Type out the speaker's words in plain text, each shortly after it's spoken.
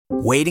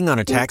Waiting on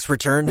a tax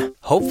return?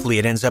 Hopefully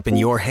it ends up in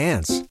your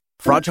hands.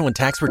 Fraudulent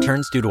tax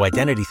returns due to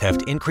identity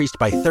theft increased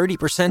by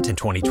 30% in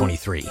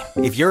 2023.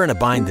 If you're in a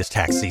bind this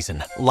tax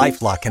season,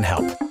 LifeLock can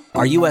help.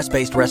 Our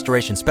U.S.-based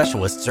restoration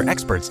specialists are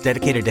experts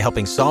dedicated to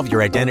helping solve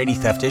your identity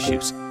theft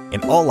issues.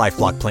 And all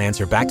LifeLock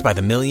plans are backed by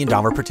the $1 Million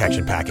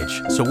Protection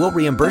Package. So we'll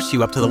reimburse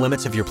you up to the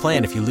limits of your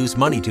plan if you lose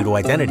money due to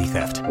identity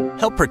theft.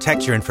 Help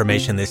protect your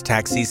information this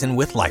tax season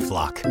with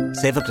LifeLock.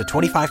 Save up to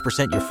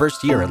 25% your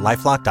first year at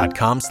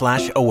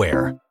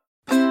LifeLock.com/aware.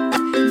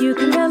 You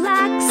can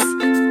relax.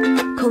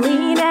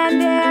 Colleen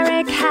and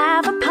Erik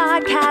have a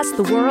podcast.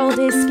 The world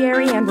is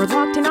scary and we're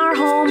locked in our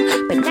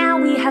home. But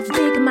now we have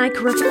big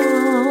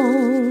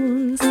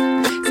microphones.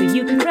 So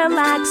you can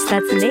relax.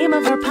 That's the name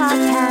of our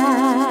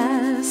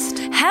podcast.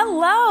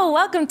 Hello,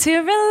 welcome to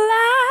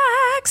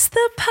Relax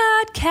the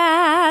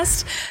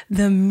Podcast,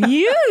 the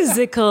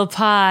musical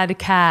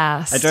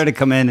podcast. I tried to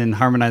come in and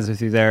harmonize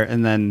with you there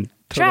and then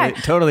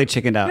totally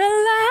chickened out.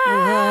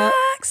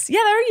 Relax.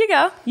 Yeah, there you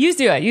go. You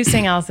do it. You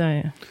sing, I'll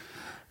sing.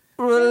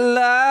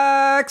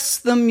 Relax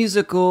the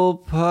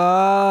musical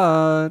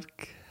podcast.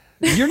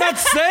 You're not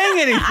saying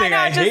anything.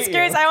 I know, just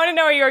curious. I want to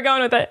know where you were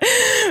going with it.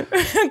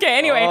 Okay,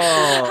 anyway.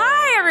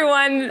 Hi,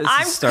 everyone.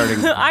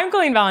 I'm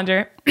Colleen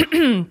Ballinger.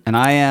 And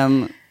I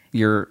am,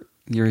 you're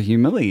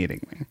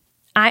humiliating me.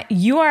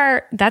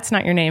 That's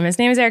not your name. His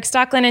name is Erik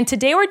Stockland, and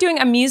today we're doing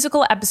a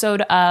musical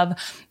episode of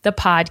the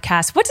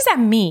podcast. What does that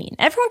mean?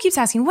 Everyone keeps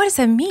asking, what does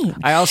that mean?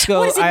 I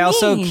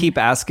also keep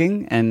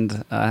asking,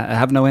 and I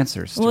have no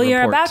answers. Well,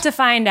 you're about to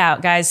find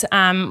out, guys,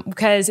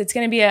 because it's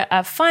going to be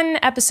a fun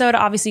episode.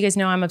 Obviously, you guys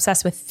know I'm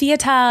obsessed with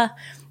theater,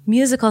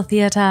 musical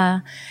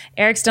theater.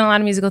 Erik's done a lot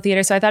of musical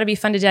theater, so I thought it'd be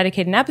fun to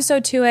dedicate an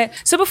episode to it.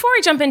 So before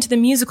we jump into the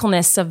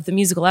musicalness of the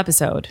musical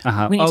episode,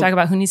 we need to talk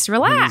about who needs to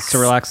relax. Who needs to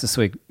relax this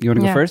week? You want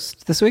to go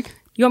first this week?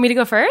 You want me to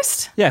go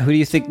first? Yeah, who do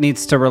you think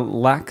needs to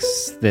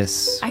relax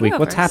this week?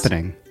 What's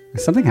happening?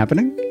 Is something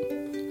happening?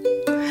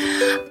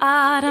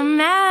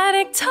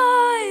 Automatic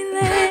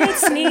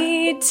toilets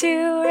need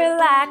to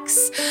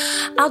relax.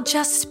 I'll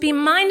just be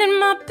minding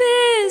my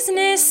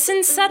business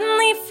and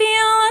suddenly feel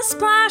a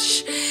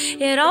splash.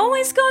 It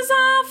always goes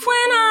off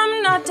when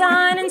I'm not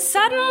done, and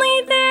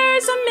suddenly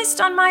there's a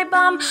mist on my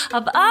bum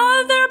of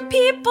other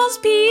people's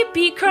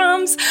pee-pee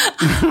crumbs.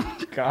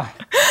 God.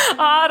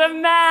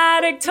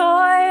 Automatic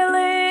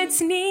toilets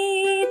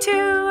need to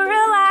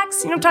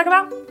relax. You know what I'm talking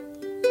about?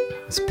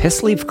 Does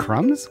piss leave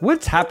crumbs?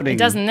 What's happening? It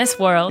does in this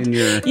world.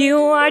 You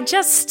are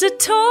just a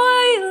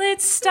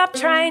toilet. Stop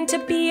trying to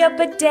be a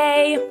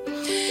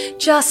bidet.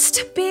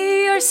 Just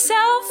be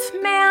yourself,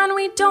 man.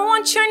 We don't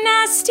want your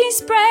nasty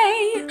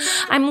spray.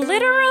 I'm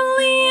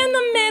literally in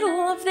the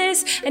middle of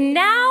this, and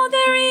now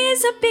there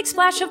is a big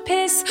splash of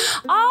piss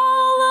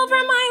all over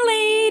my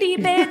lady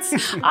bits.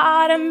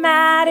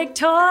 Automatic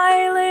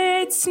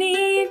toilets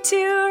need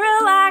to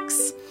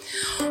relax.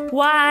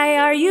 Why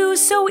are you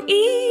so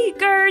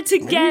eager to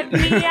get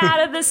me out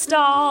of the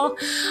stall?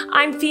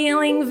 I'm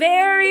feeling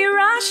very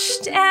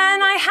rushed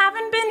and I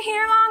haven't been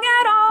here long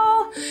at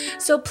all.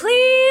 So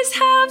please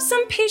have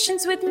some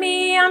patience with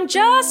me. I'm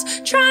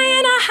just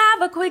trying to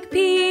have a quick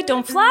pee.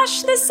 Don't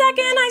flush the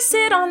second I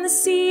sit on the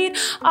seat.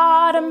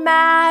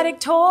 Automatic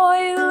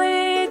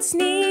toilets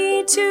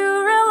need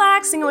to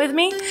relax. Sing it with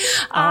me.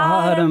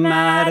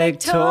 Automatic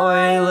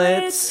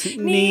toilets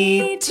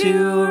need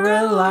to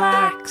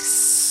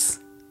relax.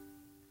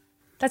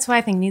 That's why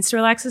I think needs to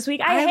relax this week.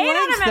 I hate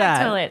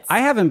automatic toilets. I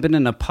haven't been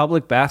in a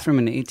public bathroom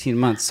in 18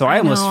 months, so I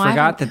almost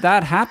forgot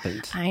that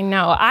happened. I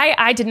know.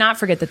 I did not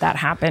forget that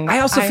happened. I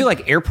also feel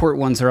like airport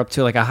ones are up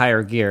to like a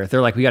higher gear.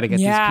 They're like, we got to get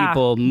these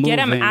people moving. Get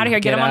them out of here.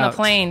 Get them on the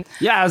plane.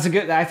 Yeah,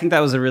 I think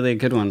that was a really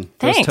good one.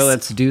 Thanks. Those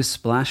toilets do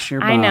splash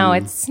your bum. I know.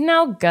 It's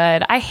no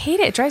good. I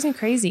hate it. It drives me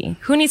crazy.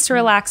 Who needs to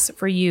relax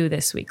for you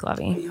this week,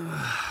 Lovey?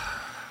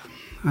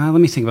 Let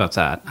me think about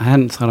that. I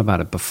hadn't thought about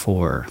it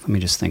before. Let me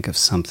just think of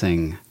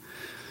something.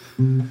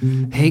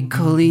 Hey,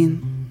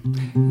 Colleen,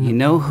 you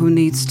know who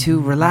needs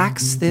to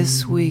relax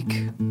this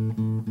week?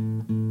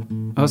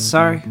 Oh,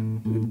 sorry.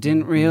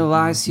 Didn't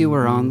realize you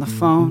were on the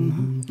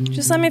phone.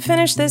 Just let me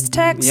finish this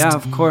text. Yeah,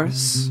 of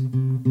course.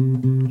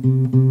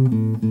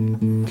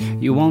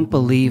 You won't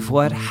believe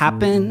what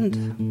happened.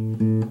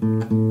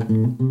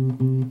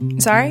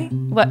 Sorry?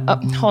 What? Oh,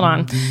 hold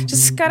on.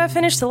 Just gotta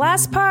finish the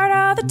last part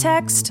of the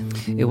text.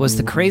 It was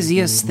the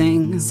craziest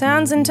thing.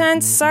 Sounds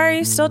intense.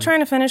 Sorry, still trying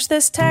to finish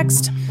this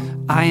text.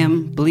 I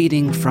am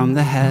bleeding from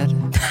the head.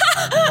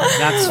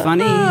 That's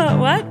funny.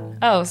 What?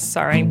 Oh,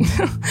 sorry.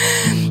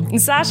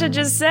 Sasha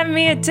just sent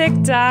me a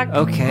TikTok.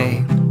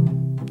 Okay.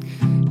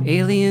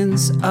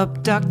 Aliens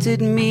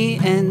abducted me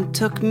and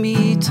took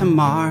me to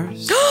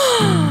Mars.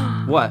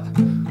 What?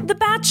 The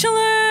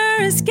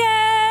Bachelor is gay.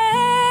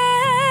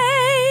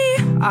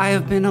 I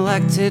have been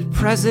elected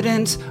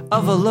president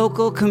of a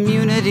local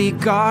community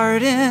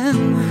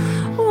garden.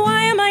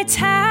 Why am I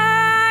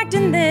tagged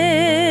in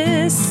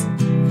this?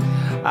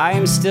 I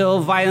am still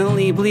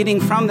violently bleeding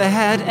from the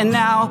head, and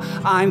now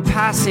I'm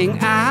passing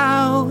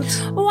out.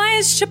 Why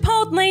is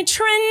Chipotle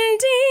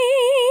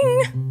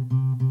trending?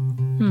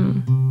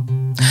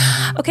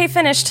 Okay,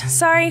 finished.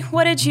 Sorry,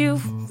 what did you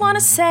want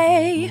to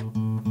say?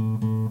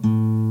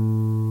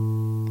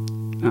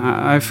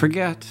 I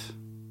forget.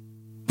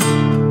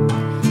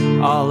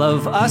 All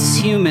of us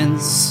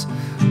humans,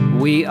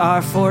 we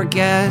are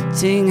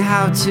forgetting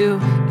how to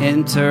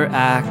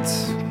interact.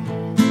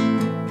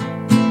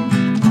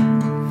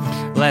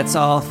 Let's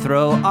all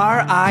throw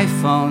our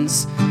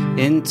iPhones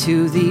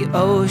into the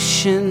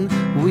ocean.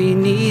 We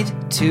need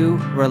to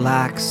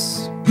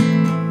relax.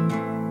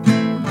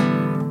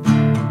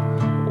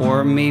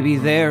 Or maybe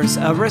there's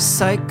a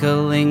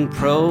recycling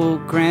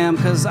program,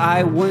 'cause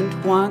I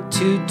wouldn't want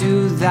to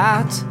do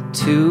that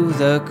to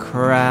the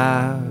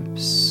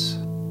crabs.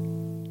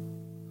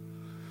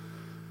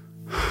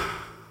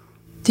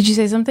 Did you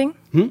say something?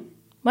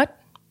 What?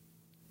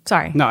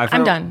 Sorry. No,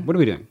 I'm done. What are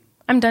we doing?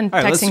 I'm done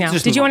right, texting now.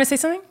 Did you want to say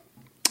something?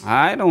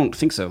 I don't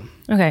think so.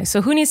 Okay,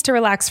 so who needs to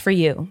relax for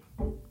you?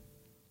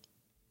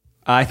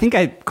 I think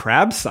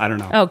crabs? I don't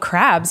know. Oh,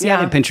 crabs,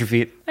 yeah. They pinch your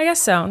feet. I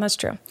guess so. That's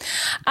true.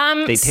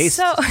 They taste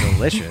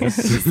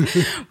delicious.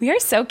 We are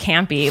so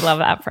campy. Love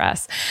that for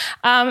us.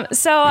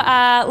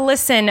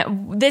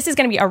 Listen, this is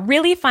going to be a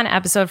really fun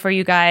episode for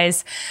you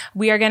guys.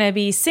 We are going to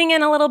be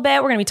singing a little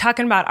bit. We're going to be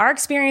talking about our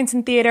experience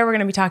in theater. We're going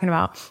to be talking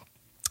about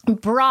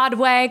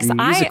Broadway.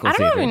 I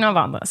don't even know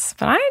about this,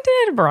 but I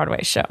did a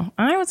Broadway show.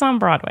 I was on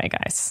Broadway,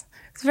 guys.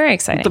 It's very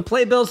exciting. The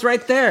playbill's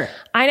right there.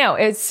 I know.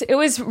 It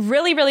was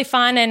really, really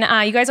fun. And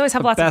you guys always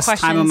have lots of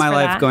questions. Best time of my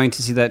life going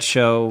to see that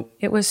show.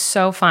 It was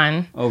so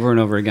fun. Over and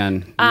over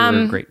again. You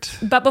were great.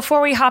 But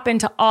before we hop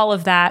into all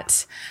of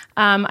that,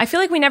 I feel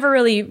like we never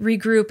really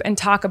regroup and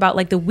talk about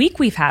like the week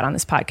we've had on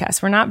this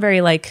podcast. We're not very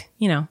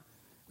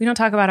we don't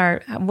talk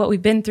about what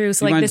we've been through.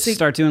 So you like this week,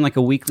 start doing like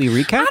a weekly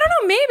recap? I don't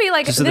know, maybe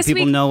like just so that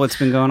people know what's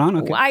been going on.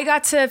 Okay. I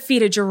got to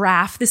feed a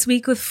giraffe this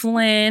week with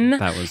Flynn.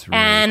 That was really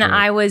and cool.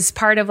 I was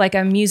part of like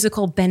a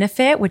musical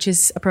benefit, which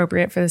is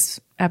appropriate for this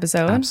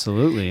episode.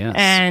 Absolutely, yes.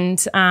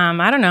 And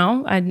I don't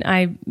know.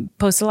 I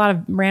posted a lot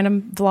of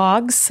random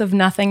vlogs of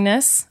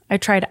nothingness. I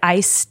tried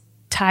ice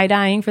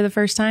tie-dyeing for the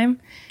first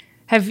time.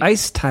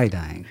 Ice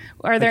tie-dyeing?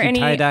 Are there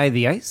any tie-dye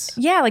the ice?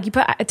 Yeah, like you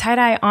put a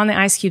tie-dye on the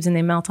ice cubes and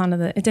they melt onto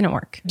it didn't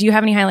work. Do you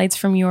have any highlights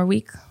from your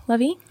week,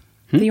 Lovey,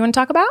 that you want to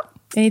talk about?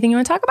 Anything you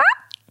want to talk about?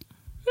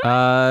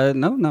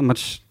 No, not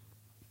much.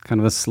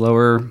 Kind of a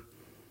slower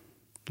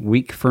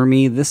week for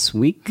me this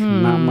week.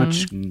 Not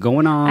much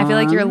going on. I feel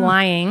like you're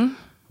lying.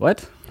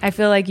 What? I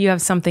feel like you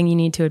have something you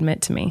need to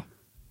admit to me.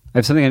 I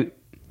have something.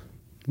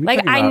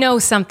 I know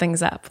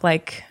something's up.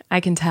 Like, I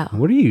can tell.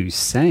 What are you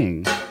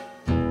saying?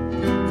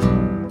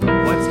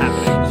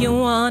 You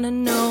wanna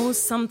know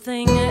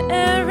something,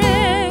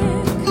 Erik?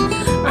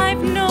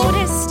 I've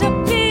noticed a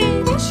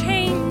big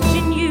change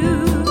in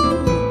you.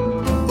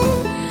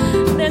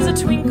 There's a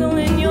twinkle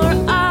in your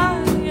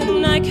eye,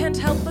 and I can't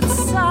help but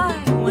sigh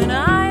when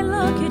I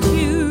look at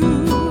you.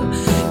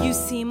 You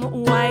seem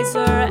wiser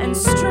and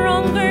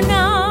stronger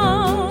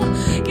now.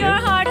 Your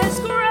heart has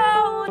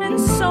grown, and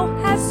so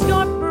has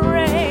your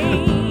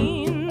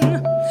brain.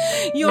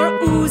 You're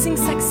oozing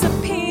sex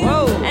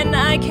appeal, and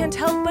I can't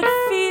help but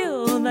feel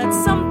that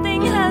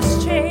something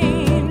has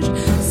changed.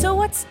 So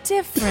what's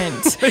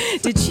different?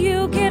 Did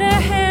you get a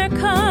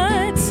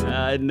haircut?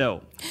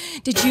 No.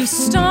 Did you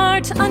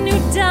start a new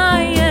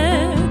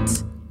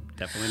diet?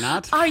 Definitely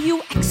not. Are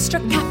you extra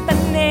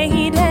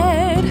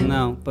caffeinated?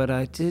 No, but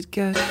I did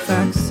get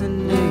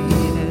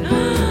vaccinated.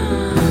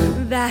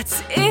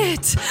 That's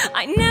it.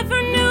 I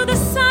never knew the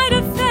side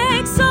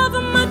effects of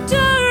a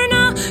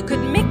Moderna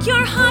could make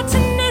your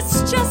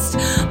hotness just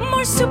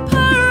more superb.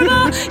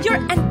 Your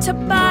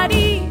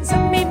antibodies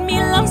have made me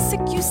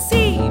lovesick, you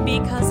see,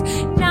 because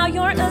now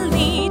you're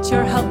elite.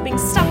 You're helping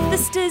stop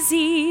this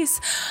disease.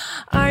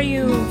 Are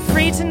you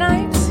free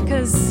tonight?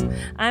 'Cause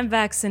I'm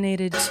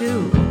vaccinated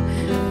too.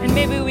 And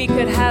maybe we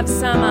could have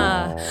some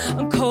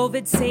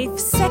COVID-safe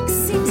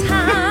sexy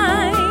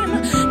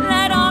time.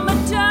 Let our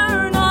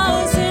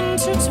Modernas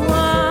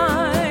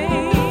intertwine.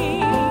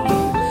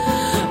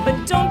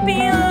 But don't be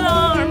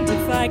alarmed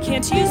if I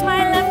can't use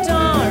my left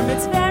arm.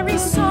 It's very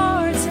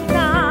sore tonight.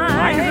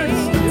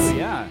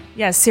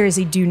 Yeah,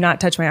 seriously, do not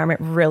touch my arm. It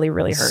really,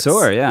 really hurts.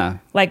 Sore, yeah.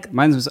 Like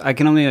I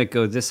can only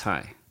go this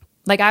high.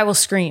 Like I will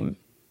scream.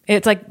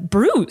 It's like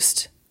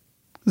bruised.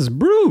 It's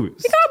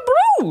bruised. It got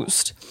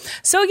bruised.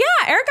 So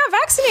yeah, Erik got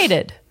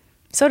vaccinated.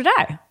 So did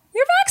I.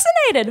 You're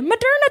vaccinated.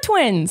 Moderna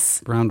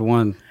twins. Round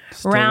one.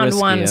 Round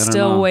one.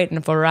 Still waiting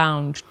for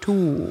round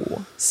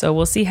two. So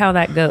we'll see how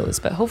that goes.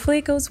 But hopefully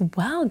it goes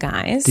well,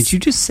 guys. Did you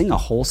just sing a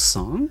whole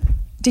song?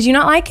 Did you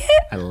not like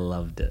it? I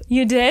loved it.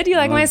 You did? You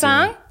like my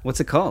song? What's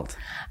it called?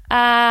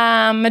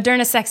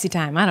 Moderna Sexy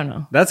Time. I don't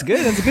know. That's good.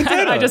 That's a good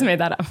title. I just made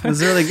that up. That's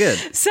really good.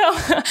 So,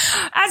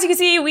 as you can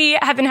see, we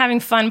have been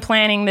having fun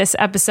planning this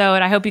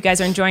episode. I hope you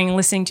guys are enjoying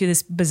listening to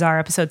this bizarre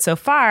episode so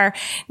far.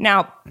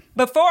 Now,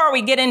 Before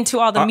we get into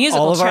all the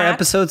musical all of chat, our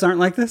episodes aren't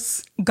like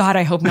this? God,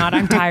 I hope not.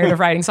 I'm tired of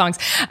writing songs.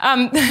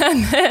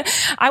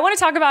 I want to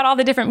talk about all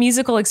the different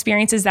musical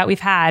experiences that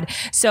we've had.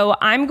 So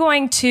I'm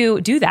going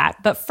to do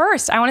that. But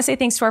first, I want to say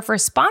thanks to our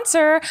first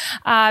sponsor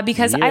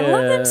because I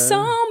love them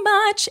so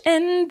much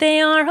and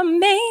they are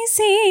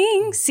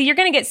amazing. See, you're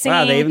going to get singing.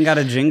 Wow, they even got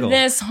a jingle.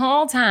 This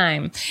whole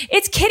time.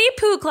 It's Kitty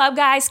Poo Club,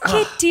 guys.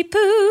 Kitty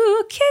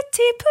Poo,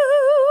 Kitty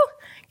Poo.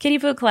 Kitty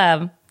Poo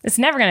Club. It's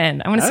never going to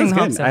end. I'm going to sing the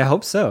whole episode. I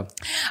hope so.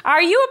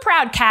 Are you a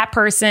proud cat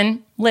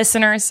person?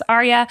 Listeners,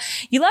 are ya?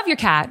 You love your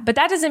cat, but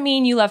that doesn't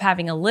mean you love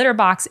having a litter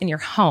box in your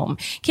home.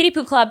 Kitty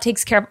Poo Club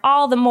takes care of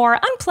all the more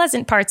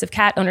unpleasant parts of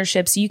cat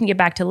ownership so you can get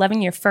back to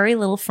loving your furry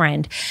little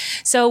friend.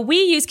 So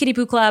we use Kitty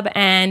Poo Club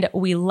and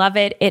we love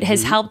it. It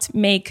has helped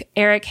make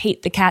Erik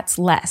hate the cats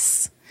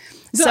less.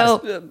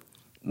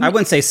 I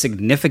wouldn't say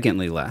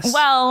significantly less.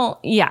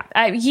 Well, yeah,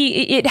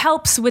 it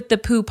helps with the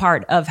poo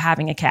part of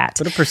having a cat.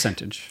 What a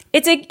percentage?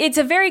 It's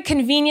a very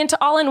convenient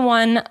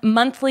all-in-one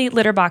monthly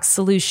litter box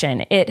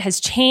solution. It has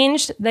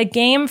changed the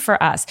game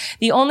for us.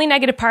 The only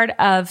negative part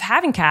of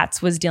having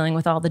cats was dealing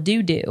with all the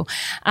doo-doo.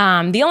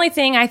 The only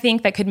thing I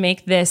think that could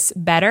make this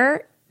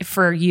better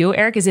for you,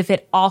 Erik, is if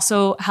it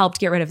also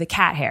helped get rid of the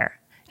cat hair.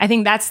 I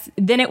think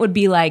then it would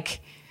be like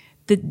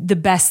the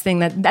best thing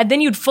then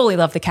you'd fully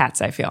love the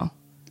cats, I feel.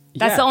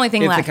 That's the only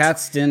thing left. If the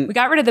cats didn't... We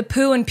got rid of the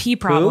poo and pee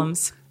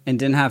problems. And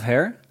didn't have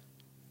hair?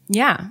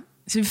 Yeah.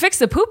 So we fixed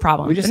the poo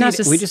problem. We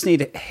just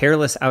need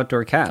hairless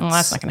outdoor cats. Well,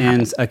 that's not going to happen.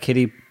 And a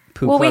Kitty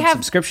Poo Club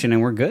subscription,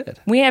 and we're good.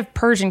 We have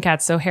Persian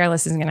cats, so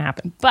hairless isn't going to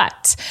happen.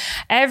 But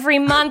every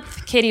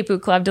month, Kitty Poo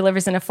Club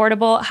delivers an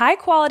affordable,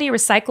 high-quality,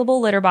 recyclable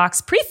litter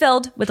box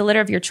pre-filled with a litter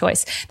of your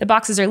choice. The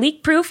boxes are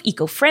leak-proof,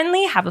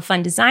 eco-friendly, have a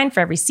fun design for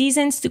every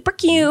season, super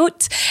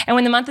cute. And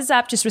when the month is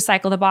up, just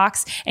recycle the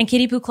box, and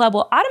Kitty Poo Club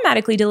will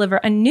automatically deliver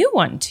a new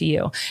one to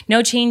you.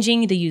 No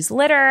changing the used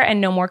litter, and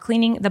no more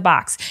cleaning the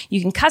box.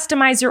 You can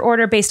customize your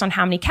order based on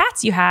how many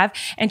cats you have,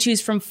 and choose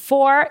from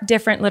 4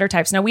 different litter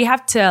types. Now, we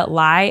have to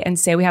lie and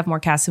say we have more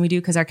cats than we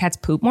do because our cats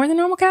poop more than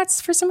normal cats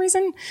for some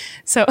reason.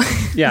 So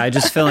yeah, I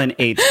just fill in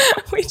 8.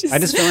 We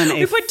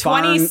put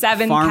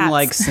 27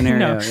 farm-like cats.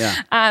 scenario. No.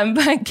 Yeah.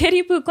 But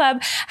Kitty Poo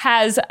Club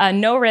has a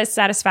no-risk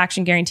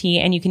satisfaction guarantee,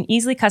 and you can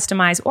easily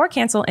customize or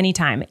cancel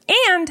anytime.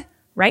 And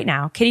right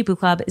now, Kitty Poo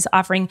Club is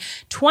offering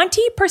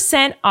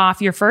 20%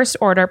 off your first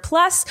order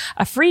plus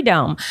a free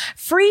dome,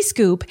 free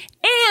scoop,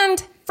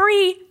 and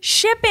free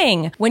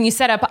shipping when you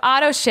set up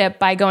auto ship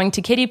by going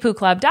to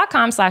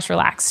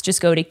kittypooclub.com/relax.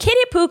 Just go to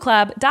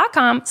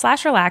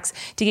kittypooclub.com/relax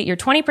to get your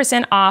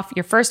 20% off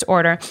your first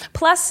order,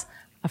 plus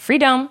a free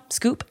dome,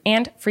 scoop,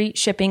 and free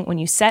shipping when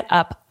you set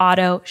up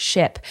auto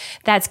ship.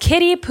 That's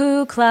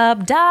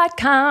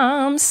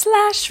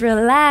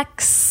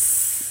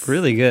kittypooclub.com/relax.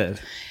 Really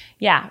good.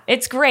 Yeah,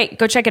 it's great.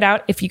 Go check it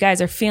out if you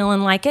guys are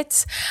feeling like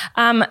it.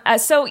 We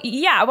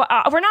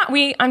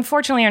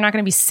unfortunately are not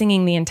going to be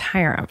singing the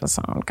entire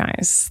episode,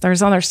 guys.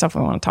 There's other stuff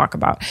we want to talk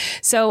about.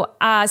 So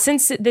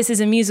since this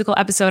is a musical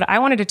episode, I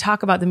wanted to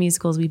talk about the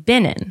musicals we've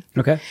been in.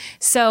 Okay.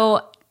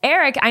 So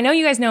Erik, I know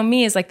you guys know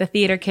me as like the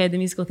theater kid, the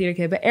musical theater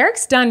kid, but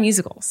Erik's done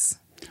musicals.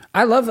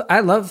 I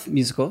love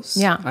musicals.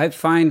 Yeah. I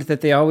find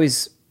that they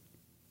always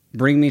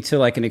bring me to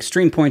like an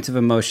extreme point of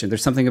emotion.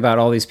 There's something about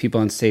all these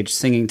people on stage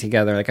singing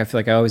together. Like I feel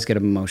like I always get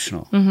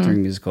emotional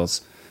during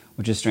musicals,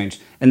 which is strange.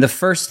 And the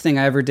first thing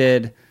I ever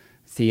did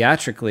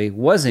theatrically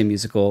was a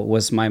musical.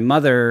 Was my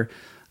mother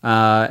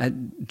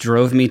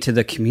drove me to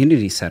the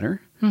community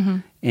center,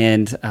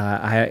 and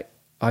I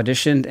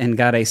auditioned and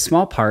got a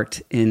small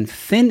part in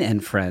Finn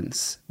and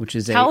Friends, which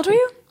is How old were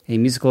you? A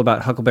musical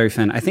about Huckleberry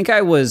Finn. I think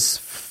I was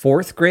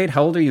 4th grade.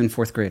 How old are you in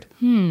 4th grade?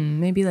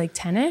 Maybe like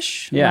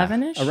 10-ish,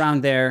 11-ish?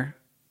 Around there.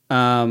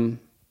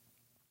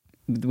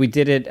 We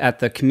did it at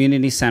the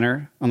community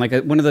center on like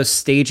one of those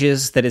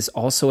stages that is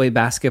also a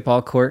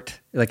basketball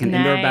court, like an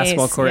indoor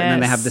basketball court. Yes. And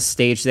then they have the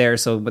stage there.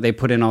 So they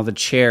put in all the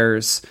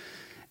chairs.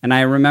 And I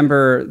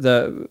remember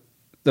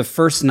the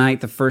first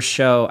night, the first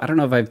show, I don't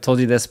know if I've told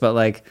you this, but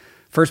like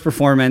first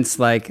performance,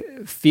 like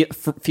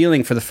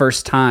feeling for the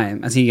first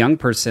time as a young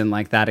person,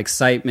 like that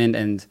excitement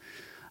and,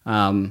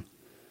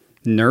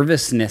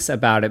 nervousness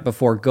about it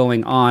before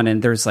going on,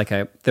 and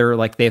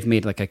they've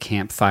made like a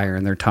campfire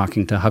and they're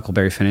talking to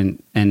Huckleberry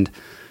Finn and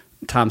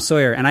Tom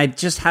Sawyer, and I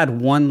just had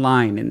one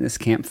line in this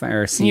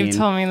campfire scene. You've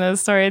told me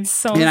this story. It's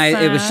so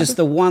sad. It was just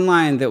the one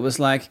line that was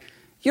like,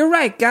 "You're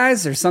right,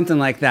 guys," or something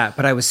like that.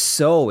 But I was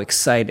so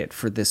excited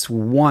for this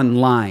one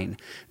line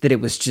that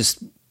it was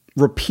just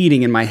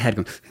repeating in my head,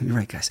 going, "You're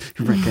right, guys.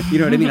 You're right, guys." You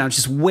know what I mean? I was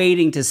just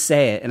waiting to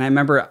say it, and I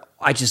remember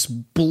I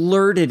just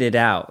blurted it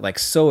out, like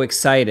so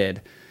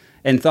excited,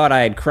 and thought I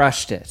had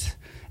crushed it.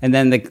 And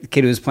then the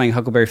kid who was playing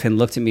Huckleberry Finn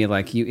looked at me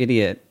like, "You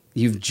idiot,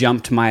 you've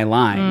jumped my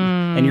line.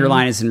 And your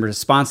line is in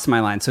response to my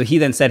line." So he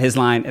then said his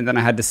line, and then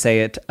I had to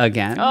say it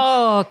again.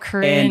 Oh,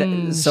 cringe.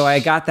 And so I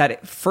got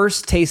that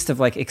first taste of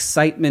like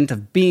excitement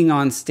of being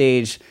on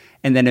stage,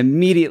 and then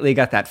immediately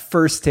got that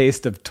first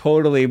taste of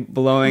totally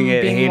blowing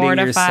it, being hating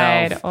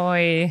mortified. yourself.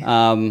 Oy.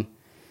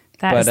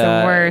 That is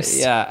the worst.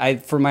 Yeah,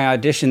 for my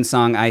audition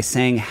song, I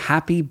sang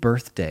 "Happy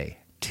Birthday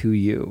to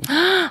You."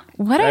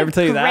 What a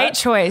great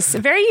choice!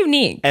 Very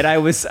unique. And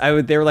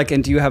they were like,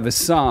 "And do you have a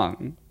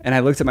song?" And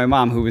I looked at my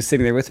mom, who was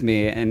sitting there with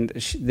me, and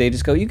they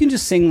just go, "You can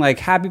just sing like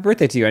Happy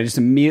Birthday to You." I just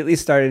immediately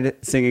started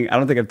singing. I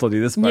don't think I've told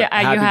you this part. Yeah,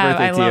 Happy you have.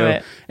 Birthday I to love You.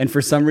 it. And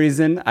for some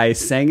reason, I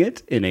sang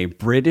it in a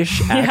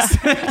British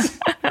accent.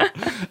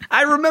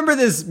 I remember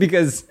this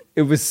because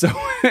it was so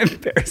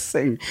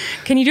embarrassing.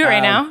 Can you do it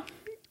right now?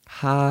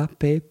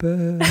 Happy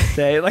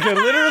birthday. Like I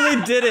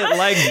literally did it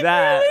like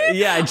that. Really?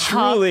 Yeah,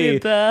 truly.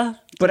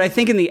 But I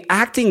think in the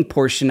acting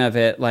portion of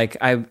it, like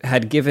I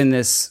had given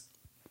this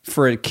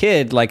for a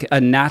kid, like a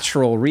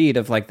natural read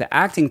of like the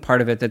acting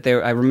part of it that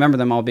I remember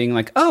them all being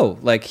like, oh,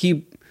 like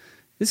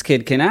this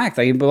kid can act.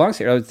 Like he belongs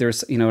here.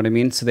 There's, you know what I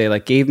mean? So they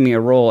like gave me a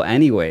role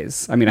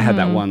anyways. I mean, I had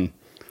that one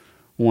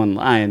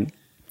line.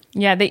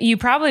 Yeah, you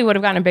probably would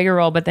have gotten a bigger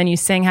role, but then you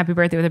sang Happy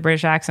Birthday with a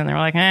British accent. They were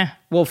like,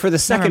 Well, for the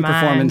second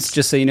performance,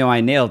 just so you know, I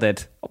nailed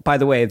it. By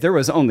the way, there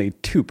was only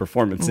 2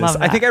 performances.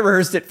 I think I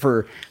rehearsed it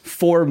for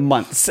 4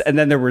 months, and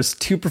then there was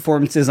 2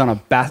 performances on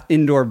a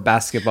indoor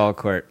basketball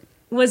court.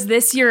 Was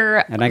this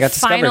your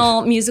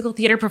final musical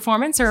theater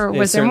performance, or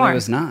was there more? It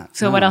was not.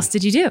 So what else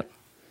did you do?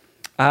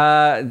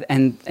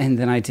 And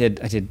then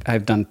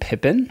I've done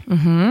Pippin.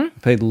 Mm-hmm. I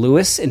played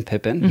Louis in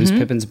Pippin, who's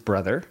Pippin's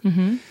brother.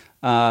 Mm-hmm.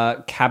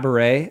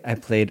 Cabaret, I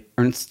played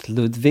Ernst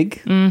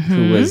Ludwig,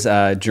 who was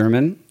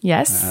German.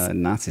 Yes.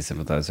 Nazi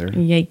sympathizer.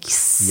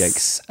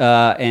 Yikes.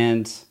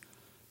 And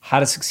How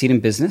to Succeed in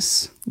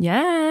Business.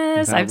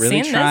 Yes, I've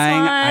really seen trying, this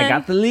one. I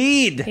got the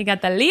lead. He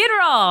got the lead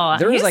role.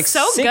 He's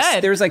so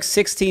good. There was like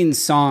 16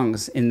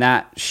 songs in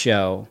that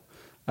show.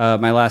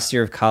 My last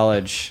year of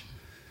college.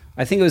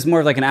 I think it was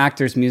more of like an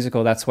actor's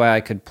musical. That's why I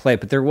could play.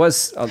 But there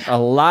was a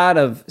lot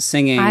of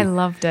singing. I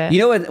loved it. You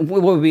know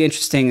what would be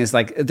interesting is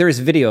like there's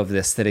video of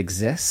this that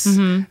exists.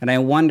 Mm-hmm. And I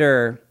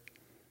wonder...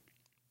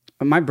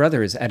 My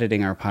brother is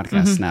editing our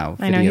podcast now.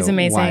 I know, he's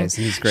amazing. Wise,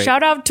 and he's great.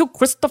 Shout out to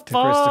Christopher.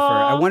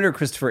 I wonder,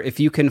 Christopher, if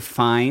you can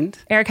find...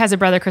 Erik has a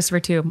brother, Christopher,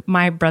 too.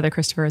 My brother,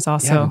 Christopher, is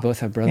also... Yeah, we both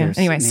have brothers.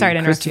 Yeah. Anyway, sorry to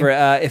interrupt you.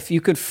 If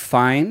you could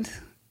find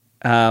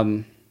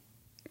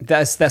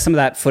that's some of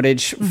that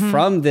footage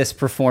from this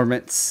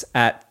performance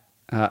at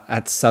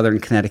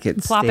Southern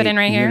Connecticut Plop State it in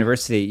right here.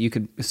 University, you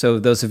could. So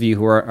those of you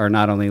who are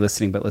not only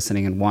listening but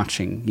listening and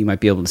watching, you might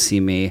be able to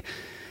see me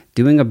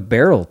doing a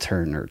barrel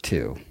turn or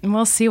two. And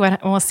we'll see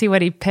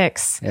what he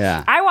picks.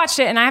 Yeah. I watched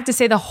it, and I have to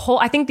say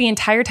I think the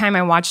entire time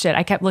I watched it,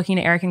 I kept looking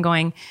at Erik and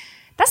going,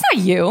 "That's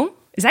not you.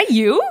 Is that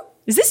you?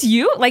 Is this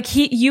you?" Like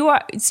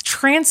it's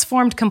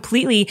transformed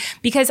completely,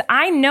 because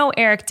I know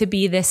Erik to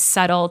be this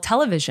subtle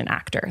television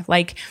actor.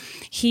 Like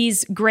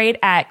he's great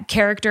at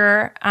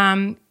character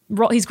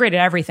he's great at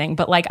everything,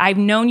 but like I've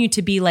known you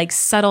to be like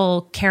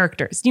subtle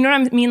characters. You know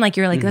what I mean? Like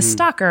you're like the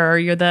stalker, or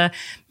you're the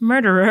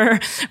murderer,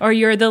 or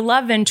you're the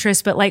love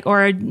interest, but like,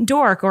 or a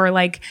dork, or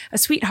like a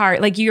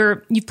sweetheart. Like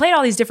you've played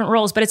all these different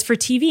roles, but it's for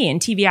TV,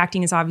 and TV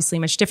acting is obviously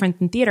much different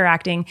than theater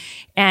acting.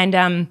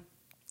 And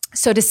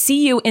so to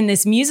see you in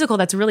this musical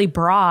that's really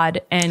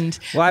broad and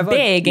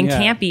big and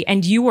campy,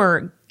 and you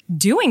were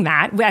doing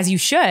that as you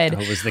should,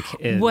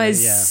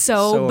 was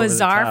so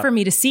bizarre for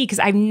me to see, because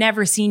I've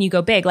never seen you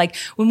go big. Like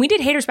when we did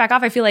Haters Back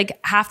Off, I feel like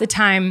half the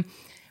time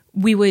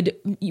we'd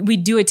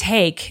do a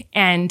take,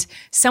 and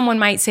someone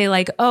might say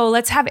like, "Oh,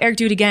 let's have Erik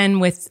do it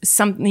again with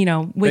some,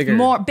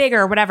 with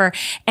bigger or whatever."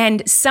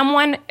 And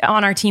someone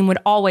on our team would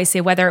always say,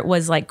 whether it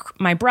was like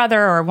my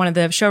brother or one of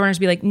the showrunners,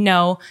 be like,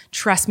 "No,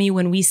 trust me,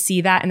 when we see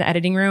that in the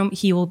editing room,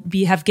 he will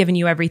have given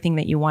you everything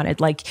that you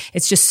wanted." Like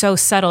it's just so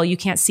subtle, you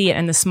can't see it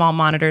in the small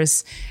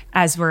monitors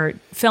as we're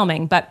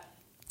filming, but.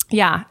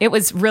 Yeah, it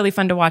was really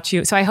fun to watch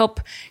you. So I hope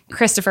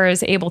Christopher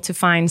is able to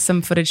find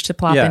some footage to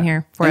plop in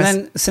here for us.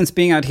 And then since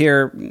being out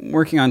here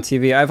working on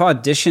TV, I've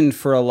auditioned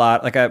for a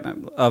lot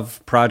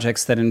of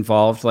projects that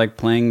involved like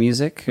playing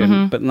music,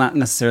 but not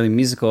necessarily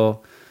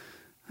musical.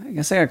 I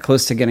guess I got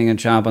close to getting a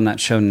job on that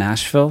show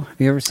Nashville.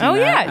 Have you ever seen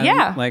that?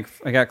 Yeah. Like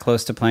I got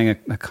close to playing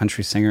a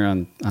country singer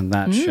on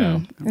that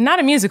show. Not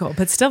a musical,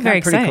 but still very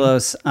exciting. Pretty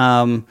close.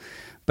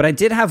 But I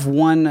did have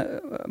one,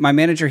 my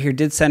manager here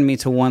did send me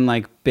to one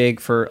like big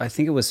for, I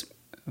think it was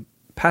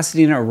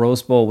Pasadena or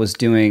Rose Bowl was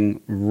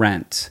doing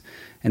Rent.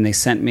 And they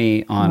sent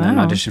me on an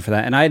audition for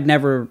that. And I had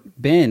never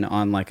been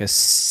on like a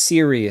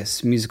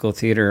serious musical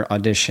theater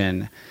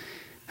audition.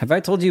 Have I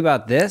told you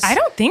about this? I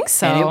don't think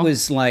so. And it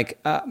was like,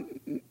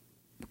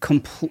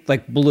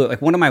 like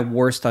one of my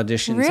worst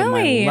auditions in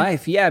my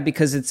life. Yeah,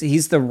 because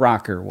he's the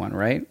rocker one,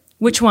 right?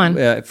 Which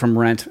one? From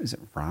Rent. Is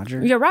it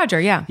Roger? Yeah, Roger,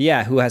 yeah.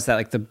 Yeah, who has that,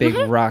 like, the big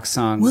rock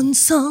song. One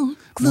song,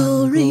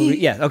 glory.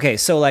 Yeah, okay,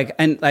 so, like,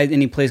 and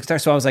he plays guitar,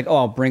 so I was like,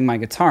 I'll bring my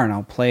guitar and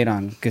I'll play it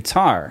on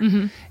guitar.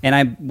 Mm-hmm. And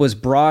I was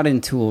brought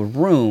into a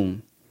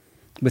room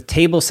with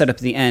tables set up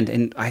at the end,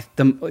 and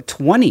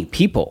 20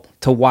 people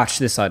to watch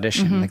this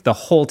audition, like the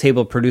whole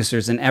table of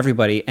producers and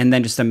everybody, and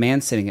then just a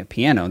man sitting at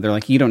piano. And they're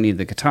like, "You don't need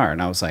the guitar."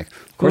 And I was like,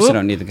 "Of course I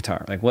don't need the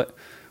guitar. Like, what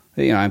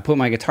I put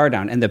my guitar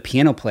down and the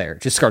piano player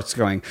just starts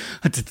going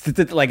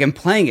like I'm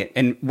playing it.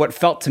 And what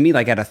felt to me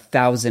like at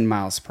 1,000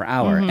 miles per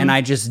hour. And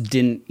I just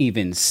didn't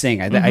even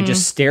sing. I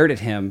just stared at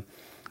him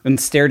and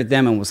stared at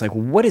them and was like,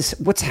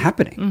 what's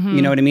happening?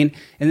 You know what I mean?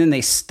 And then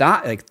they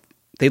stopped, like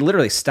they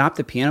literally stopped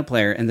the piano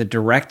player and the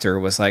director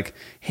was like,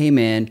 hey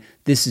man,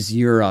 this is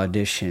your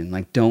audition.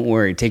 Like, don't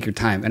worry, take your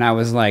time. And I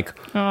was like,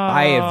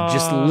 I have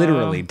just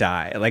literally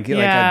died. Like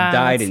I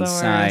died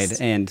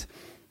inside. And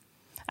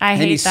I hate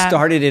that. And he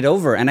started it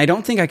over, and I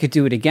don't think I could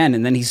do it again.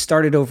 And then he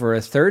started over a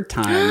third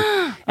time,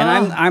 and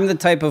I'm the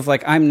type of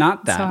like I'm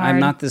not that. So I'm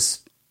not this.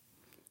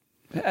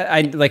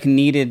 I like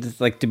needed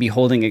like to be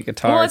holding a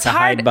guitar to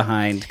hide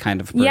behind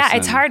kind of person. Yeah,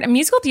 it's hard.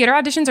 Musical theater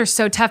auditions are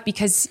so tough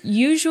because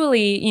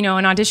usually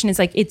an audition is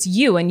like it's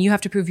you and you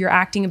have to prove your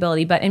acting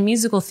ability. But in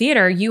musical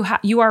theater,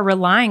 you are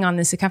relying on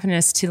this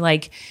accompanist to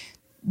like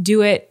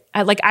do it.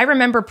 Like I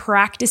remember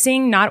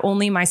practicing not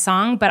only my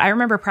song, but I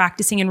remember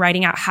practicing and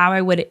writing out how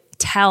I would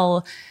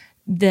tell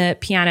the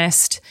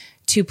pianist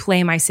to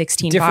play my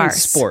 16 different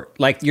bars. Sport.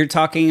 Like you're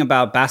talking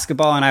about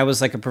basketball and I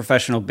was like a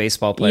professional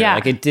baseball player. Yeah.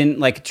 Like it didn't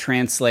like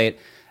translate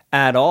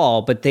at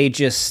all, but they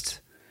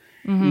just,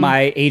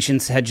 my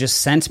agents had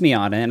just sent me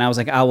on it and I was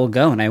like, I will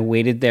go. And I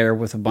waited there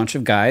with a bunch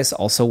of guys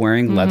also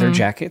wearing leather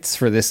jackets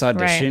for this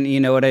audition. Right.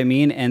 You know what I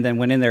mean? And then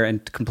went in there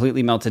and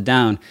completely melted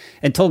down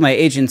and told my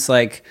agents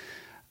like,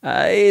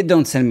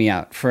 don't send me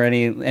out for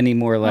any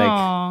more like...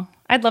 Aww.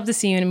 I'd love to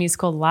see you in a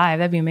musical live.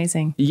 That'd be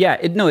amazing. Yeah,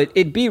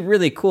 it'd be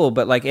really cool,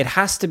 but like it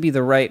has to be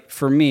the right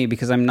for me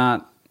because I'm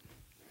not.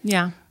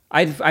 Yeah,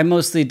 I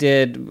mostly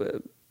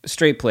did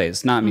straight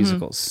plays, not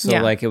musicals. So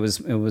like it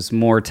was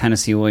more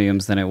Tennessee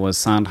Williams than it was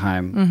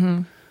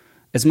Sondheim.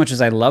 As much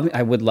as I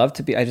would love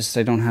to be. I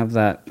don't have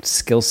that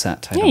skill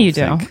set. You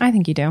do. I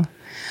think you do.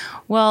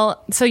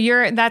 Well, so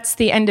that's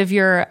the end of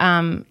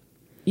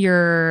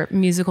your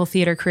musical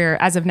theater career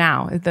as of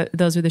now.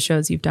 Those are the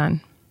shows you've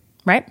done,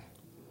 right?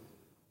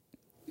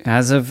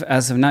 As of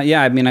now,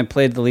 yeah. I mean, I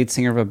played the lead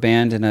singer of a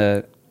band in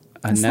a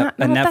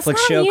Netflix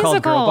show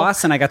called Girl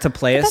Boss, and I got to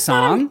play a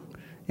song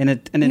in a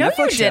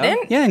Netflix show. No, you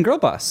didn't. Yeah, in Girl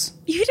Boss.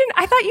 You didn't.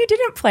 I thought you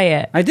didn't play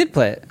it. I did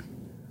play it.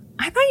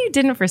 I thought you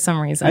didn't for some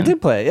reason. I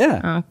did play it.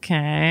 Yeah.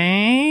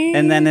 Okay.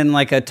 And then in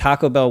like a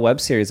Taco Bell web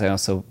series, I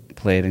also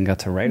played and got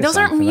to write. Those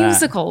aren't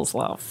musicals,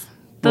 love.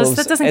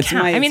 That doesn't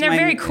count. I mean, they're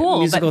very cool.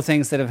 Musical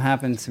things that have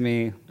happened to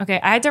me. Okay,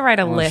 I had to write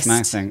a list.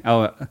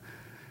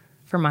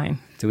 For mine.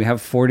 Do we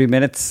have 40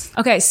 minutes?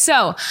 Okay,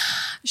 so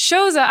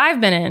shows that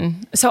I've been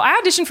in. So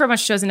I auditioned for a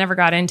bunch of shows and never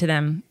got into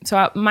them.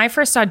 So my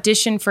first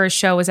audition for a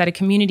show was at a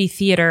community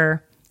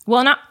theater.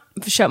 Well, not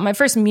show. My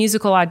first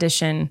musical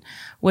audition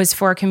was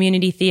for a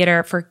community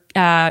theater for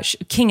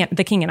The King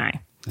and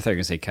I. I thought you were going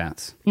to say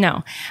Cats.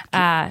 No,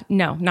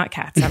 not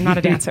Cats. I'm not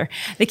a dancer.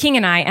 The King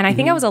and I. And I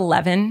think I was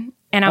 11.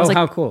 And I was like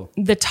how cool.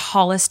 The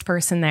tallest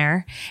person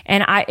there.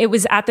 And it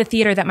was at the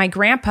theater that my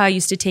grandpa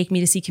used to take me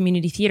to see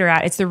community theater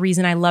at. It's the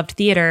reason I loved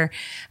theater.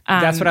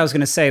 That's what I was going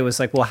to say was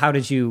like, well, how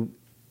did you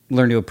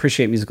learn to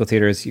appreciate musical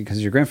theater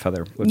because your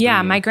grandfather would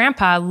my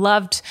grandpa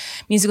loved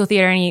musical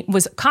theater and he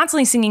was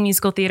constantly singing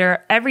musical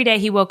theater. Every day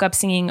he woke up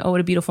singing Oh What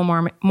a Beautiful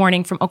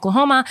Morning from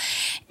Oklahoma,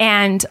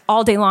 and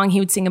all day long he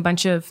would sing a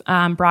bunch of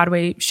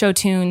Broadway show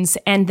tunes,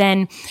 and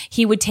then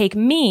he would take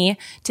me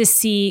to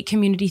see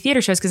community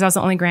theater shows because I was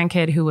the only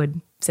grandkid who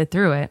would sit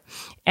through it.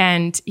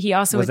 And he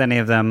also was any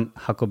of them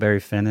Huckleberry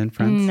Finn and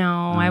Friends?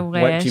 No, I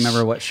wish. Do you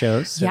remember what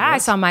shows? Yeah, I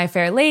saw My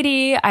Fair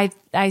Lady.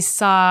 I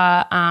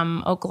saw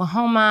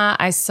Oklahoma.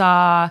 I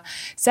saw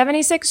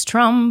 76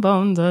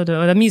 Trombone,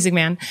 the Music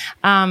Man.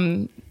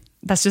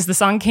 That's just the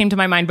song came to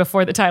my mind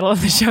before the title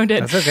of the show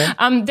did. That's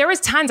okay. There was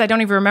tons, I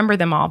don't even remember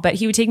them all, but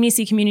he would take me to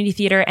see community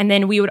theater, and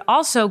then we would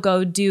also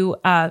go do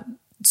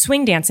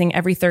swing dancing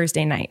every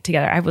Thursday night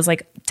together. I was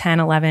like 10,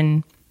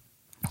 11,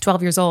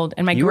 12 years old,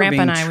 and my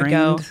grandpa and I would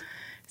go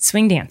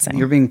swing dancing.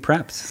 You're being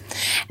prepped.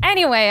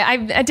 Anyway,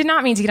 I did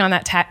not mean to get on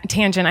that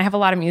tangent. I have a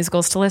lot of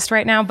musicals to list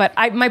right now, but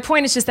my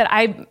point is just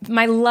that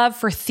my love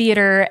for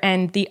theater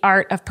and the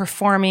art of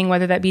performing,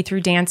 whether that be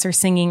through dance or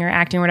singing or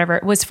acting or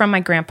whatever, was from my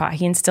grandpa.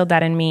 He instilled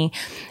that in me.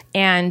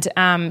 And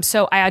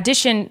so I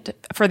auditioned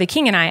for The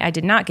King and I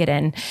did not get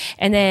in.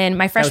 And then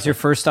my freshman... That was your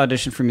first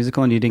audition for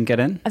musical and you didn't get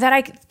in? That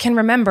I can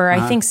remember.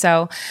 I think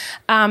so.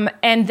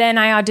 And then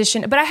I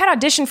auditioned, but I had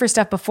auditioned for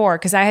stuff before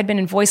because I had been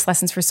in voice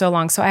lessons for so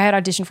long. So I had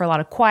auditioned for a lot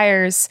of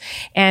choirs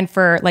and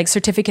for like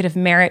Certificate of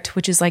Merit,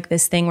 which is like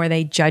this thing where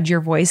they judge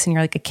your voice and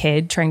you're like a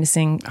kid trying to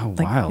sing. Oh,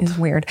 like, wild. It's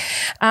weird.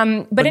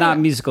 But not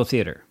musical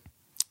theater.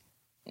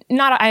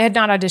 I had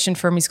not auditioned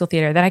for musical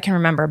theater that I can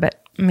remember,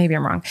 but maybe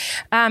I'm wrong.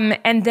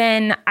 And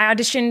then I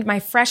auditioned my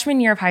freshman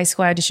year of high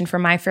school. I auditioned for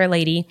My Fair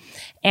Lady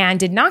and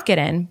did not get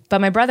in,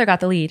 but my brother got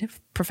the lead,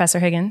 Professor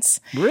Higgins.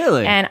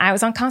 Really? And I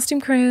was on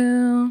costume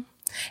crew.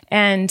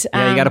 And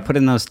you got to put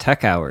in those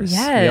tech hours.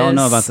 Yes. We all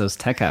know about those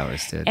tech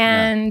hours, dude.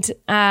 And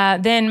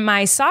then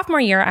my sophomore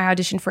year, I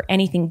auditioned for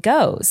Anything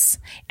Goes,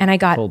 and I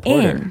got Cole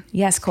Porter. in.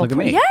 Yes, Cole Look at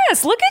Porter. me.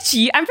 Yes, look at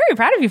you. I'm very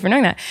proud of you for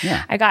knowing that.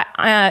 Yeah. I got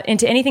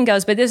into Anything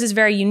Goes, but this is a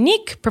very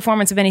unique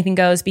performance of Anything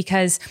Goes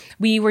because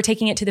we were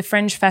taking it to the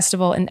Fringe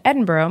Festival in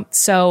Edinburgh.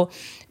 So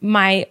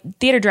my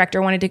theater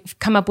director wanted to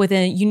come up with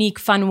a unique,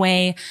 fun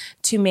way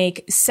to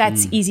make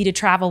sets easy to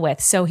travel with.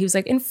 So he was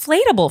like,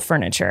 inflatable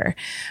furniture.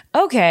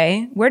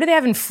 Okay, where do they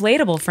have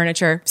inflatable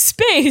furniture?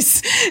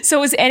 Space. So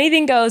it was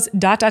Anything Goes ...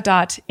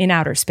 in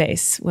outer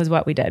space was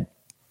what we did.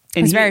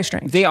 It was very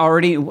strange. They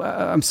already,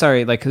 I'm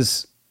sorry, like,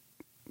 because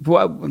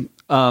what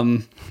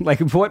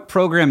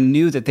program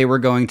knew that they were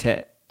going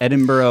to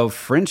Edinburgh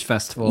Fringe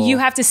Festival? You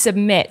have to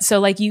submit. So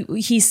like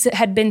he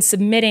had been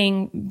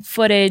submitting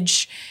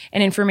footage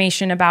and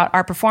information about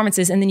our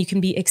performances, and then you can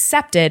be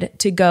accepted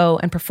to go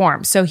and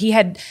perform. So he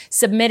had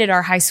submitted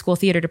our high school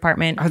theater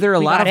department. Are there a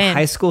lot of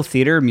high school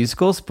theater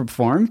musicals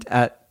performed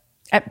at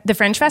the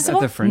Fringe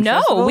Festival? At the Fringe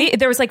Festival? No,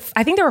 there was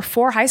I think there were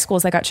 4 high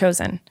schools that got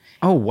chosen.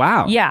 Oh,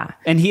 wow. Yeah.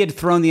 And he had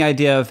thrown the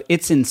idea of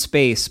it's in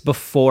space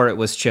before it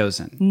was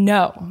chosen.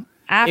 No.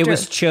 After. It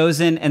was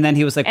chosen, and then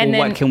he was like, well,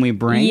 what can we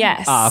bring?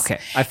 Yes. Okay.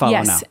 I follow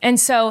now. And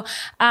so,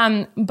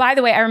 by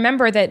the way, I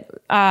remember that,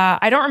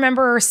 I don't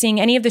remember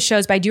seeing any of the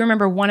shows, but I do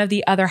remember one of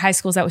the other high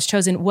schools that was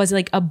chosen was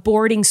like a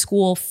boarding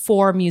school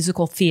for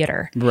musical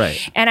theater.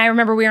 Right. And I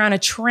remember we were on a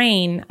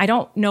train. I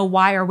don't know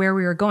why or where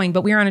we were going,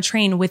 but we were on a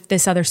train with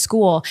this other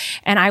school.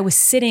 And I was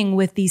sitting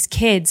with these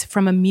kids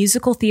from a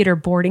musical theater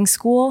boarding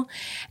school.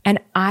 And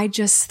I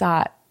just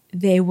thought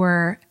they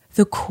were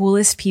the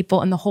coolest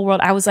people in the whole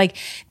world. I was like,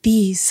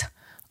 these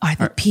are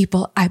the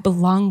people I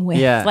belong with.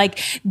 Yeah. Like,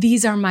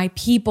 these are my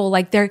people.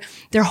 Like, their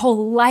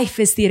whole life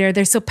is theater.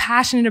 They're so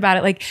passionate about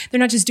it. Like, they're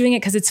not just doing it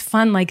because it's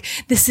fun. Like,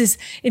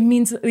 it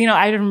means,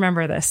 I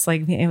remember this.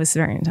 Like, it was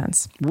very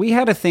intense. We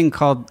had a thing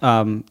called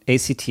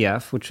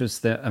ACTF, which was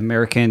the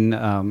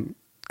American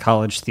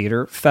College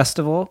Theater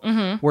Festival,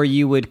 where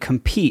you would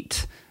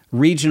compete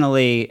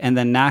regionally and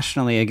then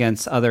nationally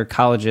against other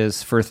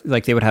colleges for,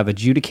 like, they would have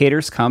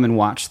adjudicators come and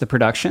watch the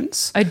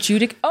productions. You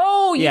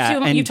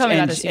told me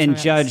about this. And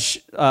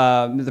judge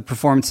the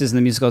performances in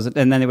the musicals.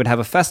 And then they would have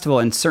a festival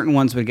and certain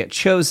ones would get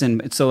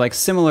chosen. So, like,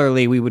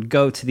 similarly, we would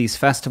go to these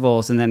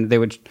festivals and then they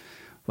would,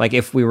 like,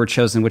 if we were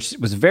chosen, which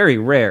was very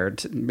rare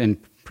and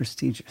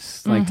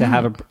prestigious, like, to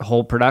have a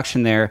whole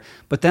production there.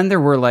 But then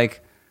there were,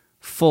 like,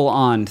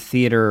 full-on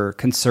theater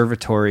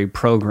conservatory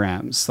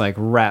programs, like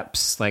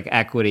reps, like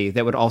Equity,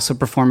 that would also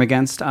perform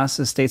against us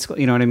as state school,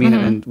 you know what I mean?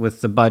 And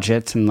with the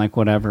budget and like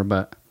whatever,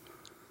 but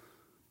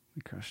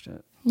we crushed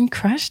it. You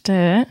crushed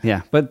it.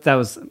 Yeah, but that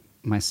was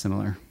my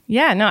similar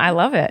Yeah, no, I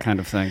love it.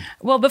 kind of thing.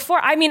 Well,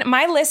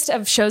 my list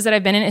of shows that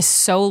I've been in is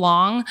so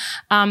long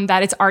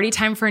that it's already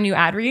time for a new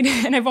ad read,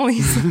 and I've only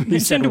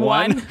mentioned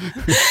one.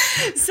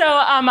 So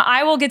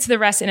I will get to the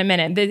rest in a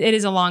minute. It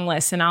is a long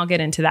list, and I'll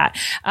get into that.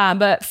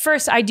 But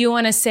first, I do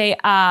want to say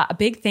a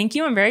big thank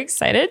you. I'm very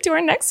excited to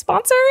our next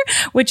sponsor,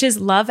 which is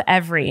Love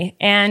Every.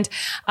 And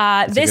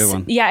That's a good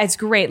one. Yeah, it's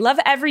great. Love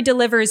Every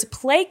delivers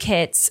play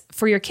kits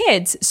for your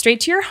kids straight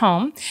to your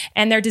home,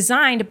 and they're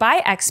designed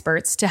by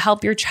experts to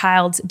help your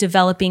child's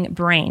developing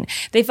brain.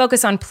 They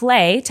focus on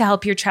play to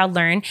help your child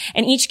learn,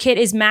 and each kit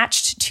is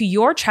matched to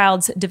your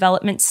child's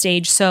development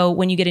stage. So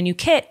when you get a new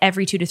kit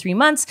every 2 to 3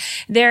 months,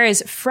 there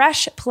is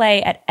fresh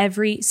play at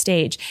every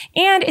stage.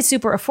 And it's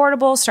super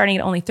affordable, starting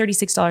at only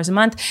 $36 a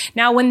month.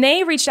 Now, when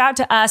they reached out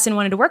to us and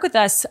wanted to work with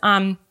us,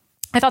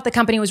 I thought the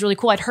company was really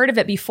cool. I'd heard of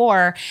it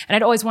before, and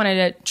I'd always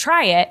wanted to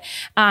try it.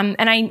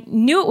 And I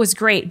knew it was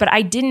great, but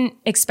I didn't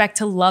expect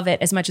to love it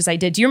as much as I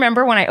did. Do you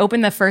remember when I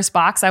opened the first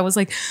box, I was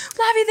like,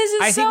 Lavi, this is so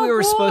cool. I think we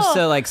were supposed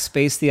to like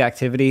space the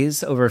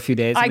activities over a few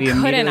days. I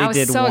couldn't. I was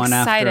did so one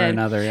excited. After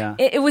another, yeah.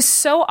 It was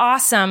so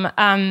awesome.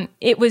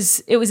 It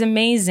was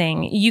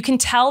amazing. You can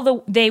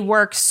tell they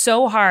work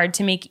so hard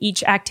to make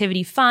each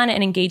activity fun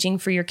and engaging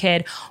for your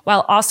kid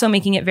while also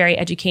making it very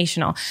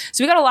educational.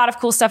 So we got a lot of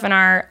cool stuff in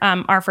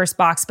our first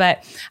box, but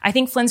I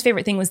think Flynn's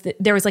favorite thing was that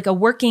there was like a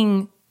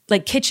working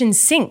like kitchen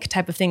sink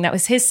type of thing that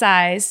was his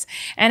size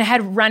and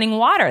had running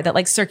water that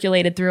like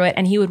circulated through it,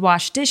 and he would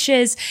wash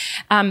dishes.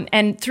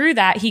 And through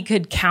that, he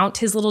could count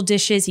his little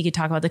dishes. He could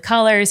talk about the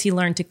colors. He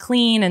learned to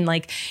clean, and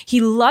like he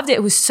loved it.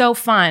 It was so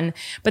fun.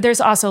 But there's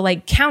also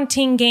like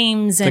counting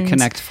games and the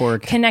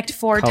Connect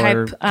Four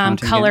type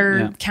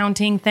color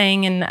counting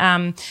thing.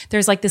 And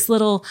there's like this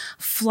little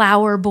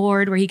flower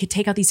board where he could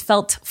take out these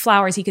felt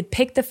flowers. He could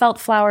pick the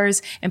felt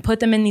flowers and put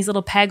them in these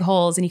little peg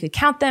holes, and he could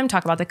count them,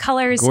 talk about the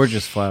colors.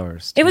 Gorgeous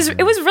flowers. It was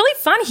really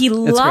fun. He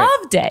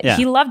loved it. Yeah.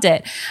 He loved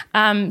it.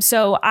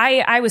 So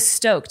I was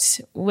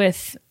stoked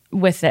with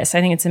with this.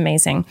 I think it's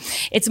amazing.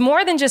 It's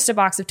more than just a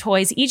box of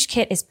toys. Each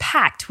kit is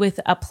packed with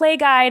a play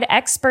guide,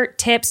 expert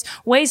tips,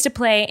 ways to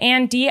play,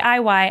 and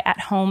DIY at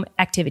home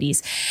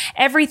activities.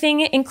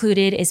 Everything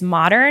included is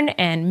modern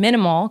and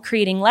minimal,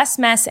 creating less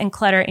mess and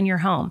clutter in your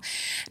home.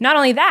 Not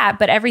only that,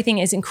 but everything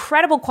is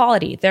incredible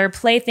quality. Their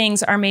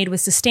playthings are made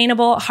with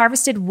sustainable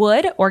harvested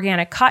wood,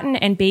 organic cotton,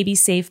 and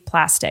baby-safe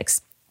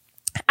plastics.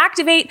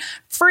 Activate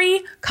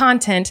free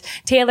content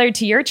tailored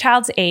to your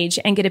child's age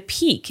and get a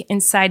peek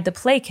inside the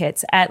play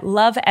kits at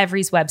Love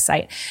Every's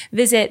website.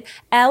 Visit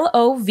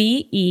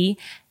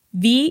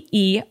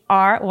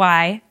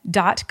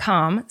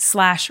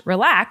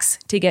lovevery.com/relax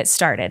to get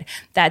started.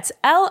 That's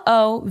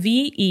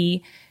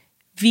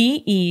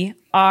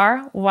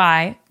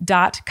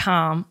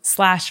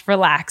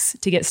lovevery.com/relax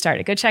to get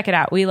started. Go check it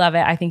out. We love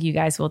it. I think you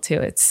guys will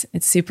too. It's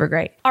super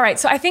great. All right.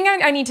 So I think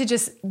I need to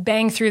just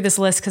bang through this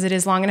list because it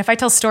is long. And if I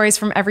tell stories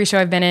from every show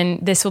I've been in,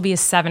 this will be a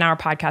 7-hour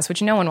podcast,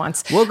 which no one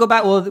wants. We'll go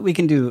back. We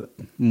can do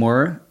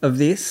more of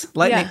these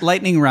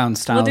lightning round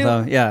style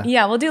though. Yeah.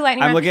 Yeah. We'll do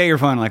lightning round. I'm looking at your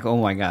phone like, oh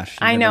my gosh.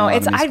 I know.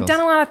 I've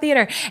done a lot of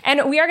theater,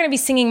 and we are going to be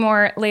singing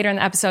more later in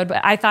the episode, but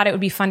I thought it would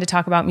be fun to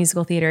talk about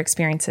musical theater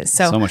experiences.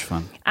 So much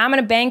fun. I'm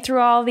going to bang through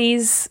all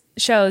these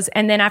shows,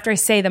 and then after I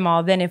say them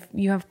all, then if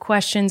you have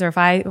questions or if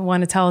I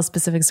want to tell a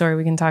specific story,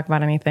 we can talk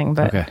about anything.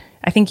 But okay.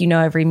 I think you know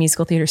every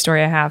musical theater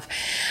story I have.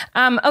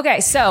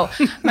 Okay, so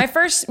my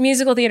first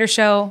musical theater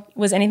show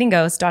was Anything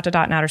Goes, ...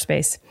 in outer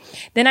space.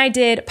 Then I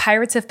did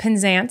Pirates of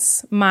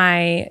Penzance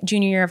my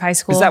junior year of high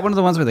school. Is that one of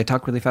the ones where they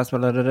talk really fast?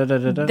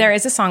 There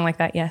is a song like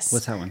that, yes.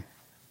 What's that one?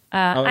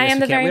 I am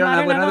the very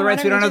modern. We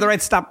don't have the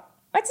rights. Stop.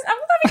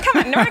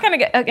 Come on. No, we're not going to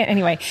get... Okay,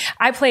 anyway,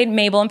 I played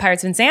Mabel in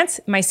Pirates of Penzance.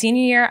 My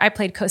senior year, I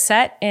played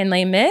Cosette in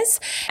Les Mis.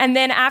 And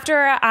then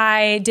after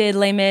I did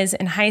Les Mis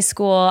in high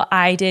school,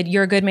 I did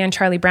You're a Good Man,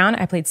 Charlie Brown.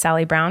 I played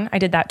Sally Brown. I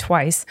did that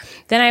twice.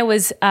 Then I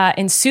was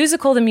in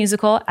Seussical the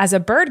Musical as a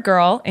bird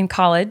girl in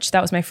college.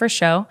 That was my first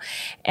show.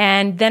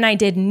 And then I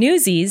did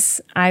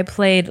Newsies. I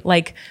played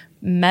like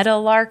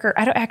Meadowlark, or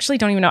I don't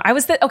even know. I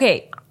was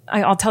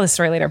I'll tell this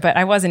story later, but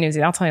I was a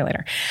newsie. I'll tell you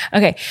later.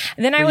 Okay.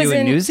 And then I was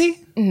in newsie?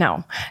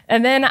 No.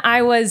 And then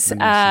I was,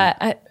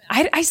 I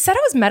said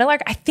I was Meadowlark.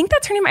 I think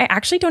that's her name. I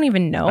actually don't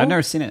even know. I've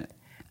never seen it.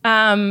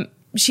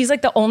 She's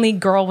like the only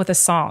girl with a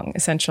song,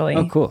 essentially.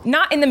 Oh, cool.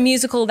 Not in the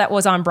musical that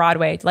was on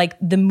Broadway, like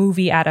the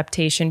movie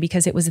adaptation,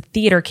 because it was a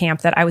theater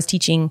camp that I was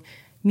teaching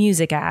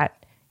music at.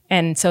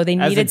 And so they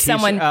needed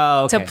someone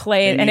to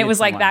play it. And it was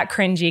like that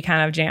cringy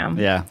kind of jam.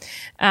 Yeah.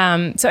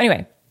 So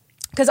anyway,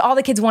 because all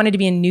the kids wanted to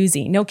be a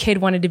newsie. No kid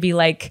wanted to be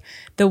like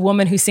the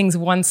woman who sings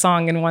one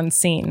song in one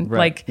scene. Right.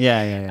 Like,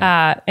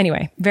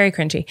 anyway, very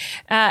cringy.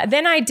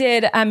 Then I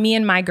did Me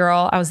and My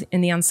Girl. I was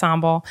in the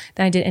ensemble.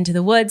 Then I did Into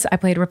the Woods. I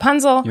played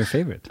Rapunzel. Your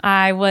favorite?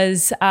 I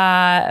was,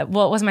 it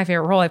wasn't my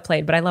favorite role I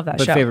played, but I love that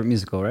show. But favorite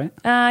musical, right?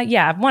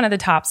 Yeah, one of the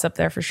tops up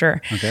there for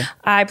sure. Okay.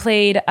 I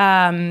played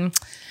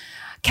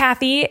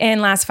Kathy in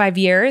Last 5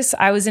 Years.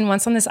 I was in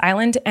Once on This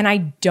Island, and I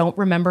don't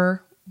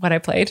remember what I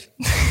played.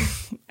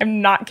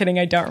 I'm not kidding.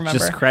 I don't remember.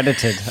 Just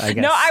credited, I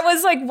guess. No, I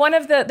was like one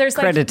of the, there's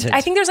like, credited.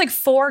 I think there's like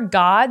 4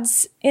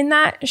 gods in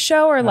that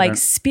show, or like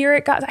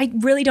spirit gods. I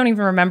really don't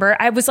even remember.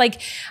 I was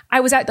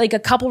at like a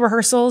couple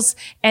rehearsals,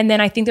 and then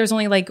I think there's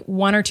only like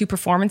 1 or 2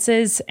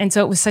 performances. And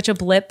so it was such a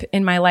blip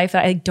in my life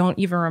that I don't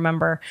even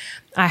remember.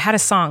 I had a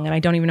song and I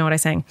don't even know what I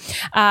sang.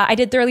 I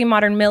did Thoroughly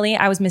Modern Millie.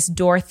 I was Miss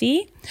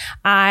Dorothy.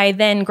 I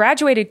then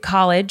graduated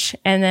college,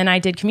 and then I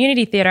did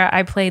community theater.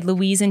 I played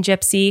Louise and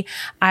Gypsy.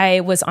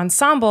 I was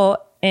ensemble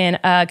in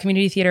a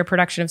community theater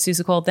production of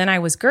Seussical. Then I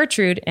was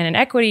Gertrude in an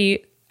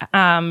equity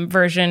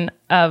version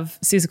of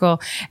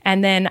Seussical.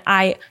 And then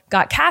I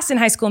got cast in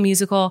High School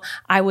Musical.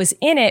 I was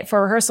in it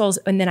for rehearsals,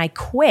 and then I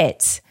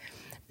quit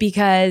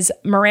because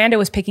Miranda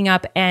was picking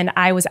up, and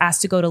I was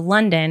asked to go to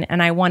London,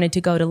 and I wanted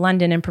to go to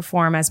London and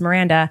perform as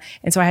Miranda.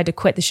 And so I had to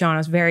quit the show, and I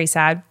was very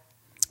sad.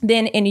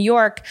 Then in New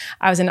York,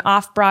 I was an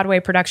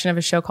off-Broadway production of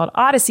a show called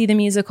Odyssey the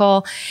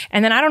Musical.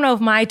 And then I don't know if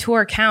my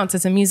tour counts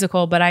as a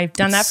musical, but I've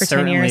done that for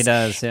 10 years.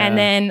 Does, yeah. And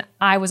then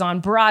I was on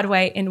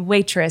Broadway in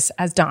Waitress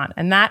as Dawn.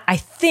 And that, I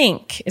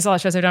think, is all the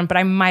shows I've done, but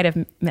I might have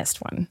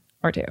missed 1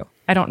 or 2.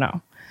 I don't know.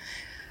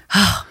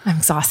 I'm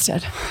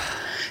exhausted.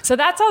 So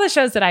that's all the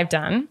shows that I've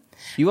done.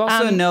 You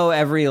also know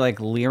every like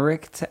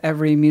lyric to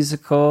every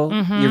musical.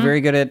 Mm-hmm. You're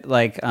very good at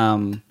like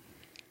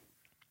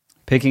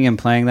picking and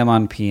playing them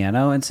on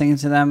piano and singing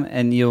to them.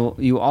 And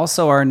you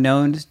also are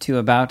known to,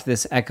 about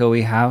this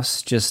echoey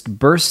house, just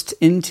burst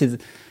into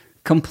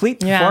complete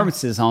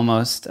performances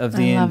almost of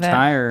the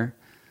entire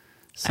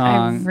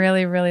song. I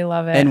really, really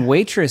love it. And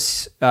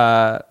Waitress,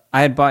 I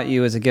had bought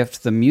you as a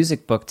gift the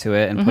music book to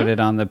it and put it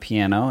on the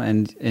piano,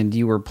 and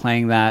you were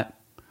playing that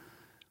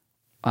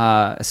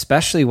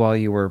especially while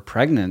you were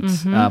pregnant,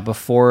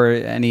 before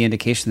any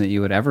indication that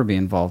you would ever be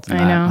involved in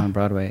that on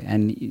Broadway.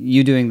 And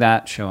you doing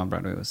that show on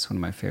Broadway was one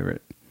of my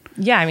favorite.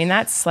 Yeah, I mean,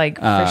 that's like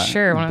for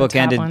sure one of the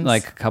top ones. Bookended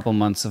like a couple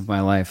months of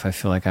my life. I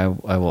feel like I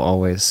will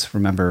always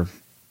remember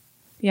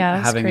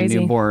Yeah, having crazy.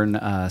 a newborn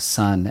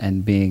son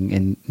and being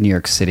in New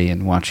York City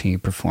and watching you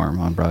perform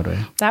on Broadway.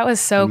 That was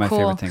so One of my cool.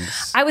 favorite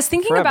things I was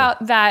thinking forever.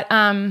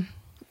 about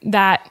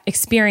that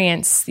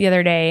experience the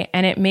other day,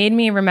 and it made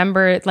me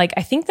remember, like,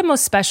 I think the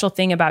most special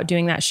thing about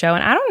doing that show,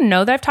 and I don't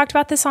know that I've talked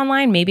about this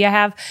online, maybe I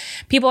have.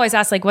 People always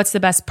ask, like, what's the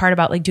best part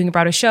about like doing a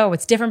Broadway show?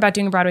 What's different about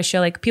doing a Broadway show?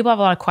 Like, people have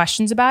a lot of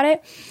questions about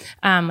it,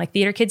 like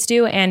theater kids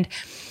do. And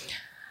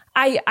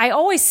I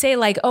always say,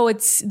 like, oh,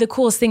 it's the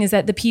coolest thing is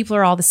that the people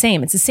are all the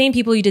same. It's the same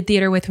people you did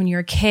theater with when you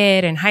were a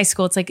kid in high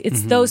school. It's like,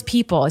 it's those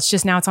people. It's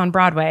just now it's on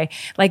Broadway.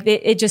 Like,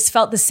 it just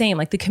felt the same.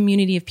 Like, the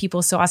community of people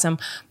is so awesome.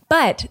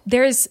 But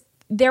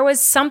there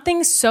was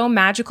something so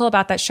magical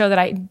about that show that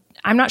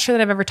I'm not sure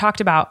that I've ever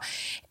talked about.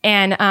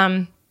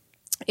 And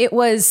it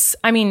was,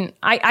 I mean,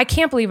 I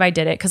can't believe I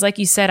did it. Cause like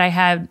you said, I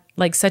had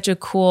like such a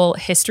cool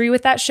history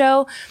with that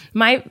show.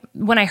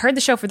 When I heard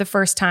the show for the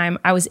first time,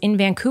 I was in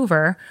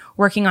Vancouver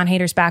working on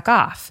Haters Back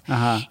Off.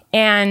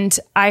 And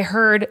I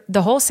heard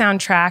the whole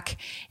soundtrack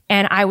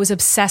and I was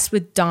obsessed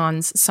with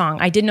Dawn's song.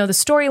 I didn't know the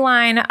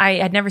storyline. I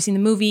had never seen the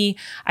movie.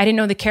 I didn't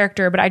know the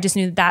character, but I just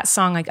knew that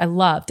song, like, I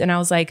loved. And I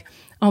was like,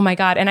 oh my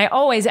God. And I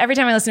always, every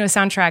time I listen to a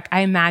soundtrack,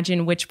 I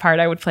imagine which part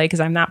I would play because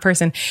I'm that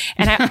person.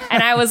 And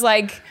I was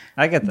like,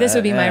 I get that. This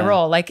would be my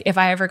role. Like, if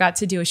I ever got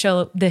to do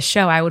this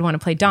show, I would want to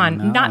play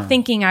Dawn, not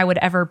thinking I would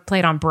ever play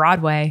it on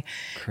Broadway.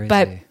 Crazy.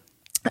 But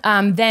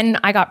then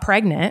I got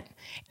pregnant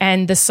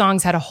and the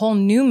songs had a whole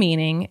new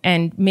meaning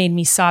and made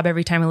me sob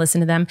every time I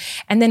listened to them.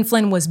 And then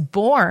Flynn was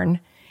born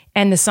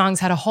and the songs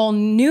had a whole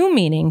new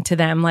meaning to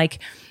them. Like,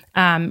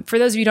 for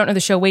those of you who don't know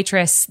the show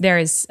Waitress, there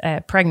is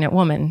a pregnant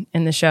woman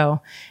in the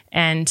show.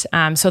 And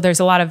so there's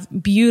a lot of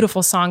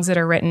beautiful songs that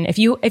are written. If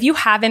you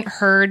haven't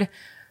heard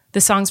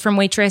the songs from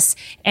Waitress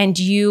and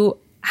you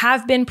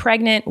have been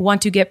pregnant,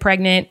 want to get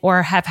pregnant,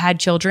 or have had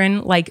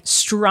children, like,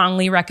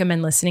 strongly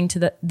recommend listening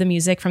to the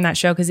music from that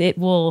show because it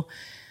will,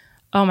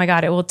 oh my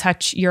God, it will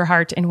touch your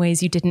heart in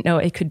ways you didn't know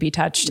it could be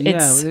touched.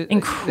 It's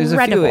incredible. There's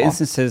a few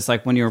instances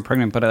like when you were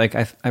pregnant, but like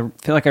I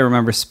feel like I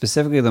remember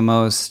specifically the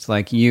most,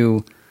 like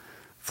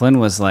Flynn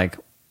was like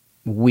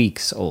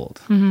weeks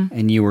old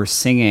and you were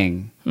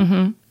singing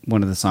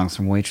one of the songs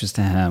from Waitress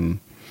to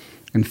him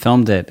and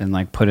filmed it and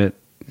like put it,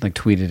 like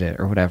tweeted it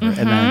or whatever. And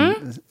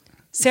then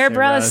Sarah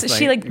Bareilles, like,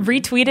 she like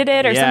retweeted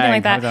it or something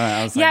like that.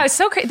 It was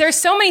so crazy. There's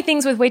so many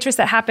things with Waitress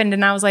that happened.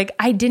 And I was like,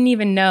 I didn't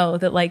even know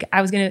that, like, I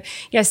was going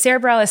to, Sarah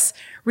Bareilles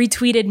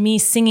retweeted me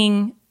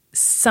singing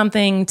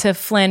something to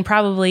Flynn,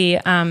 probably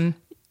the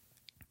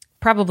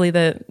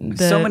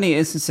so many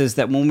instances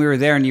that when we were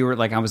there and you were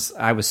like, I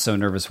was so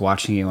nervous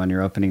watching you on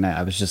your opening night.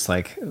 I was just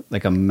like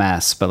a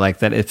mess, but like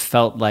that, it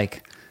felt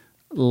like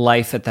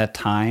life at that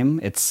time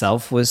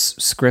itself was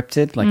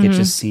scripted. Like it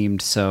just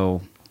seemed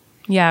so.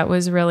 Yeah, it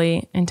was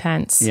really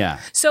intense. Yeah.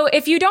 So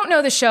if you don't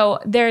know the show,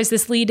 there's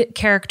this lead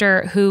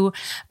character who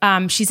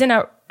she's in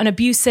an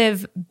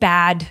abusive,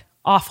 bad,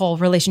 awful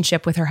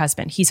relationship with her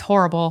husband. He's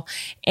horrible.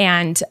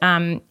 And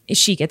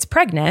she gets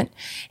pregnant.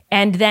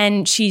 And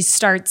then she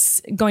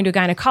starts going to a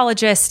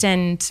gynecologist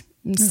and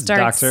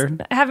starts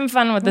having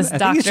fun with this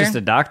doctor. I think it's just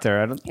a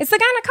doctor. It's the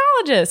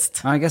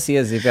gynecologist. Oh, I guess he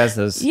is. He has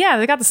those. Yeah,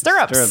 they got the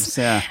stirrups.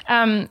 Yeah.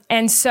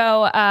 And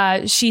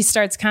so she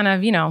starts kind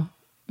of,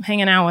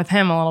 hanging out with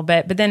him a little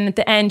bit. But then at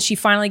the end, she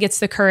finally gets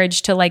the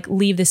courage to like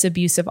leave this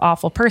abusive,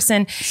 awful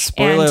person.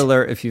 Spoiler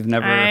alert if you've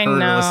never heard or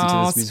listened to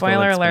this musical.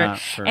 Spoiler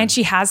alert. And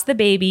she has the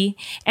baby.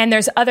 And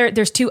there's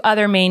two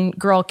other main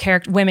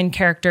women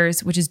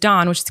characters, which is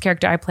Dawn, which is the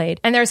character I played.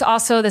 And there's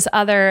also this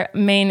other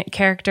main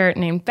character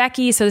named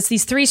Becky. So it's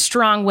these three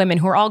strong women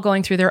who are all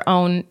going through their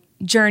own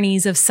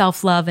journeys of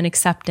self-love and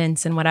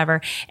acceptance and whatever.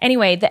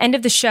 Anyway, the end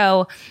of the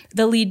show,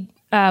 the lead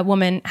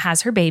woman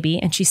has her baby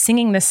and she's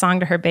singing this song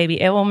to her baby.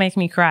 It will make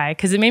me cry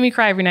because it made me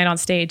cry every night on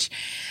stage.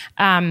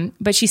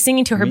 But she's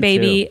singing to her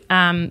baby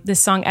this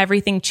song,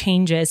 Everything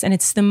Changes. And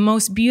it's the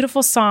most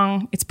beautiful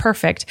song. It's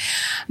perfect.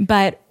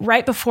 But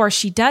right before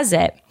she does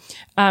it,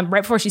 right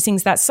before she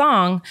sings that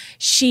song,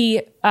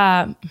 she,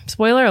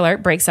 spoiler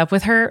alert, breaks up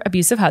with her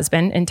abusive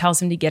husband and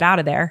tells him to get out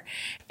of there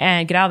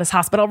and get out of this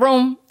hospital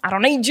room. I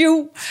don't need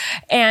you.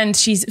 And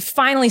she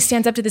finally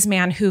stands up to this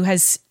man who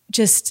has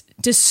just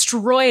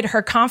destroyed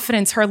her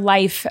confidence, her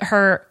life,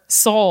 her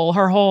soul,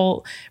 her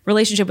whole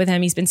relationship with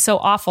him. He's been so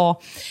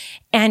awful.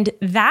 And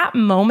that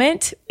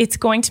moment, it's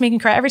going to make me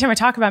cry. Every time I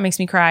talk about it, it makes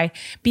me cry.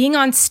 Being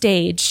on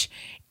stage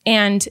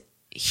and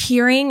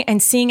hearing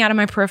and seeing out of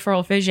my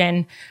peripheral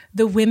vision,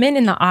 the women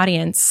in the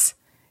audience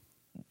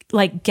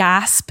like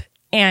gasp,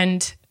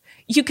 and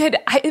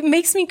it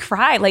makes me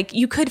cry. Like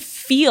you could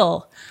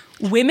feel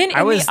women in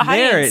the audience. I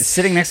was there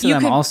sitting next to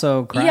them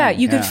also crying. Yeah,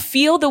 you could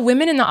feel the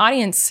women in the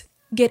audience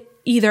get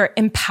either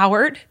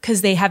empowered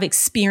because they have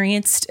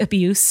experienced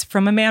abuse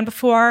from a man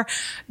before.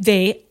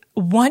 They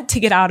want to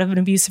get out of an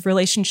abusive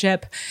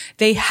relationship.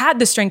 They had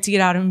the strength to get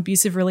out of an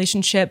abusive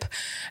relationship.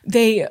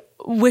 They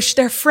wish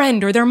their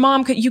friend or their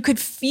mom could. You could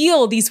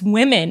feel these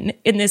women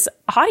in this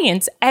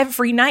audience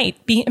every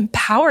night being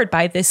empowered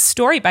by this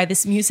story, by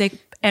this music,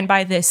 and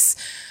by this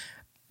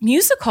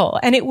musical.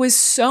 And it was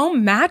so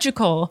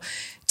magical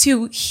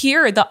to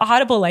hear the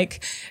audible,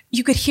 like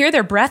you could hear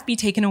their breath be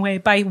taken away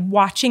by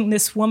watching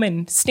this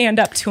woman stand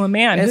up to a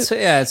man.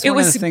 It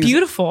was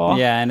beautiful.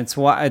 Yeah. And it's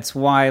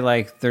why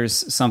like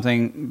there's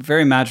something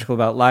very magical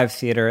about live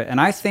theater. And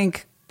I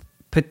think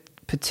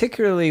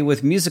particularly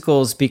with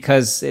musicals,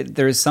 because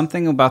there's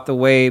something about the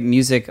way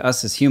music,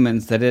 us as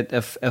humans, that it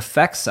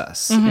affects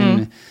us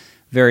in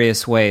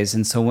various ways.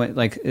 And so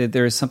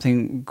there's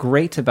something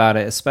great about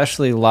it,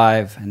 especially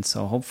live. And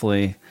so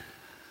hopefully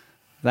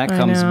that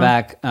comes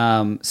back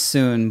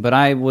soon. But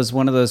I was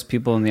one of those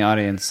people in the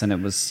audience, and it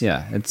was,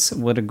 it's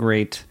what a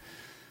great...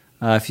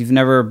 if you've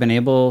never been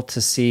able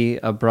to see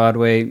a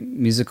Broadway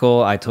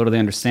musical, I totally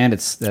understand.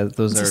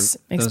 Those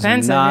are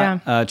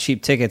not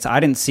cheap tickets.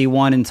 I didn't see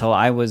one until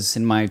I was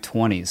in my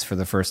 20s for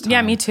the first time.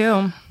 Yeah, me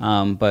too.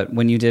 But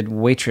when you did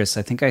Waitress,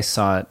 I think I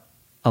saw it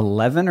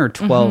 11 or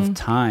 12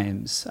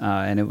 times,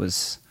 and it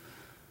was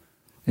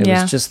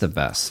just the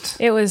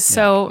best. It was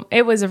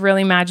it was a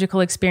really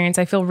magical experience.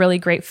 I feel really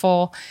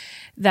grateful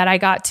that I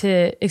got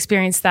to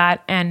experience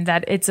that and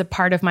that it's a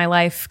part of my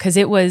life, because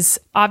it was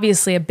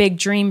obviously a big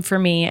dream for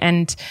me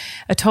and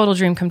a total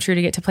dream come true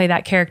to get to play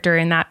that character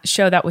in that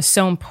show that was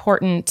so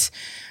important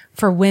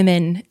for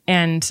women.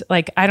 And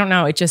like, I don't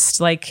know, it just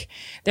like,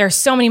 there are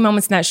so many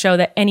moments in that show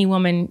that any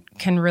woman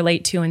can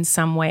relate to in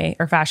some way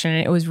or fashion.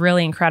 And it was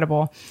really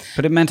incredible.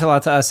 But it meant a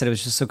lot to us that it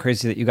was just so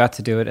crazy that you got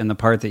to do it, and the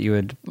part that you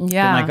had been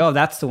like, oh,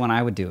 that's the one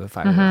I would do if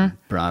I were on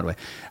Broadway.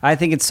 I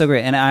think it's so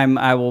great. And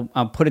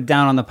I'll put it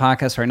down on the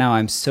podcast right now.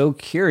 I'm so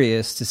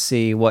curious to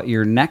see what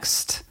your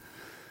next...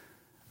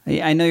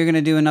 I know you're going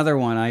to do another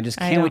one. I just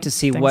can't wait to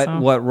see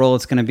what role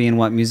it's going to be in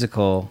what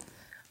musical.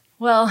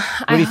 Well,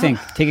 what do you think?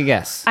 Take a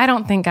guess. I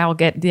don't think I'll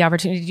get the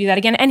opportunity to do that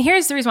again. And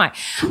here's the reason why.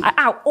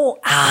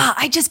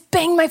 I just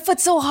banged my foot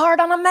so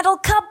hard on a metal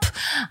cup.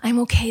 I'm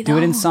okay though. Do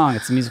it in song.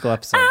 It's a musical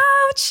episode.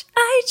 Ouch.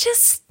 I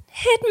just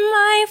hit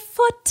my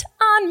foot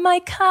on my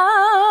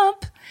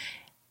cup.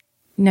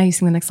 Now you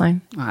sing the next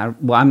line.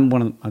 I'm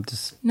one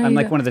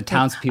of the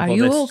townspeople. Are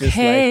you that's okay? Just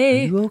like,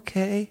 are you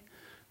okay?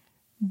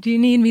 Do you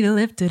need me to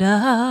lift it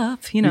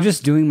up? You know, you're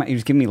just giving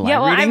me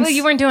line readings?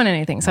 You weren't doing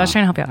anything, so I was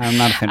trying to help you out. I'm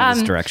not a fan of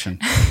this direction.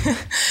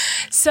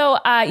 So,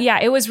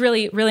 it was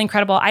really, really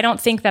incredible. I don't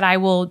think that I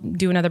will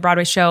do another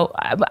Broadway show.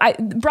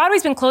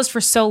 Broadway's been closed for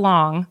so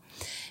long,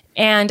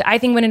 and I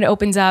think when it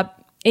opens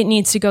up, it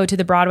needs to go to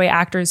the Broadway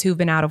actors who've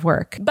been out of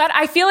work. But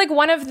I feel like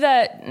one of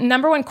the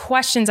number one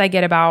questions I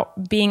get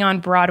about being on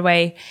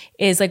Broadway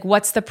is like,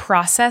 what's the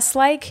process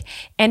like?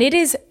 And it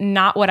is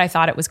not what I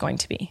thought it was going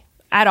to be.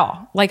 At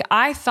all. Like,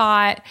 I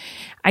thought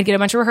I'd get a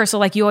bunch of rehearsal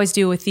like you always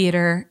do with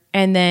theater,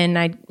 and then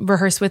I'd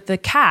rehearse with the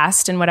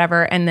cast and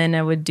whatever, and then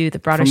I would do the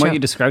Broadway show. From what you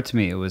described to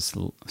me, it was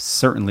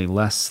certainly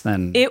less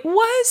than... It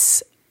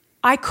was...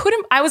 I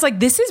was like,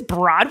 this is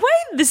Broadway?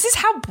 This is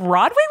how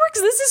Broadway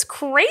works? This is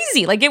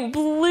crazy. Like, it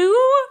blew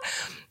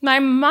my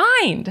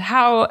mind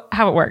how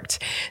it worked.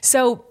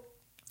 So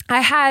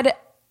I had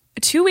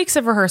 2 weeks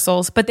of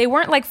rehearsals, but they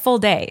weren't like full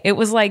day. It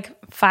was like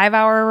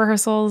 5-hour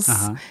rehearsals,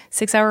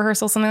 6-hour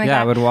rehearsals, something like that.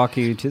 Yeah, I would walk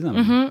you to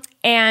them.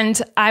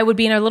 And I would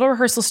be in a little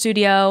rehearsal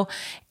studio,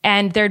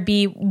 and there'd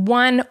be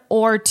 1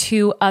 or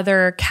 2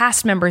 other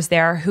cast members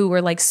there who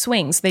were like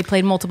swings. They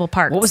played multiple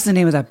parts. What was the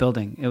name of that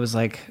building? It was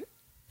like...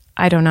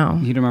 I don't know.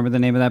 You remember the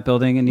name of that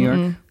building in New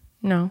York?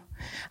 No.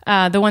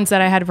 The ones that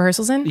I had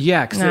rehearsals in?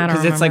 Yeah,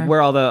 because it's like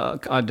where all the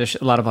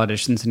a lot of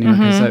auditions in New York.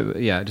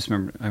 I just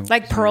remember.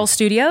 Like Pearl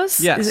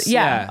Studios? Yes.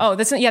 Yeah. Oh,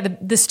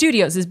 the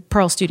studios is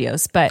Pearl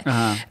Studios, but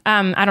I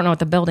don't know what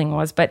the building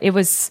was, but it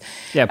was...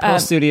 Yeah, Pearl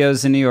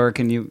Studios in New York,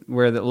 and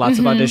where lots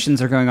of auditions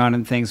are going on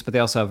and things, but they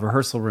also have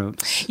rehearsal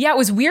rooms. Yeah, it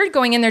was weird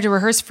going in there to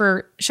rehearse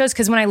for shows,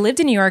 because when I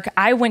lived in New York,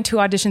 I went to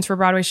auditions for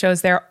Broadway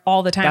shows there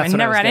all the time. I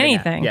never had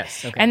anything.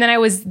 Yes, okay. And then I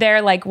was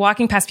there like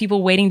walking past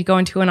people waiting to go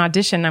into an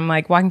audition. I'm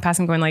like walking past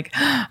them going like...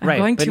 I'm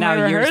going to my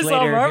rehearsal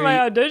for my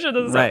audition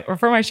or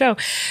for my show.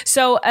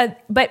 So,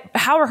 but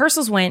how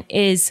rehearsals went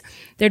is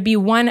there'd be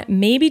 1,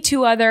 maybe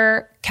 2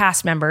 other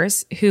cast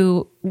members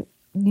who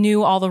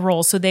knew all the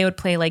roles. So they would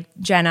play like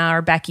Jenna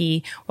or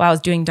Becky while I was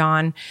doing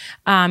Dawn.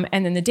 And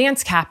then the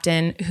dance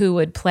captain who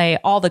would play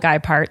all the guy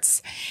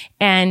parts.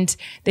 And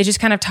they just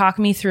kind of talk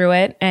me through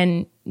it.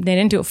 And they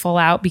didn't do it full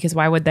out, because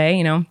why would they,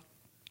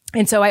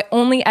 And so I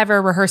only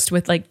ever rehearsed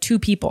with like 2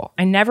 people.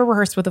 I never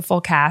rehearsed with a full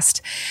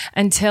cast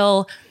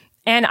until...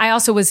 And I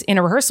also was in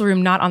a rehearsal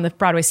room, not on the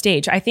Broadway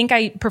stage. I think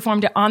I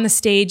performed it on the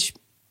stage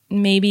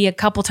maybe a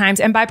couple times.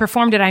 And by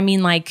performed it, I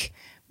mean like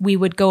we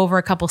would go over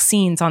a couple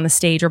scenes on the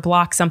stage or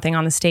block something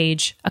on the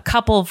stage, a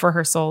couple of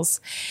rehearsals.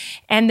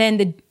 And then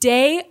the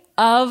day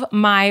of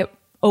my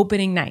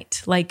opening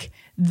night, like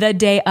the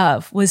day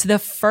of, was the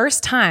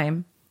first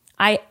time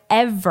I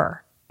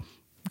ever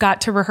got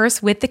to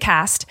rehearse with the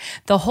cast.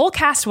 The whole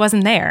cast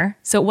wasn't there.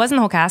 So it wasn't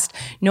the whole cast.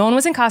 No one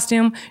was in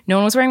costume. No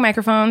one was wearing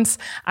microphones.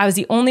 I was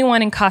the only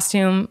one in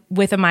costume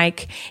with a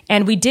mic.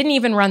 And we didn't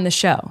even run the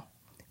show.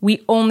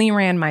 We only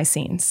ran my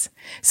scenes.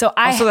 So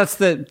that's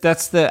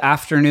the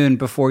afternoon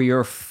before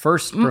your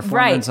first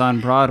performance on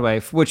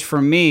Broadway, which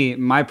for me,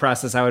 my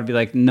process, I would be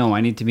like, no,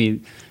 I need to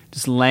be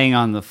just laying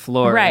on the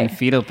floor Right. in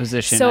fetal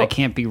position. So- I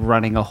can't be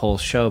running a whole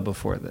show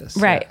before this.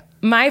 Right.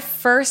 Yeah.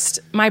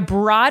 My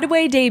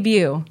Broadway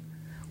debut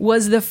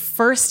was the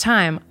first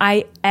time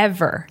I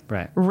ever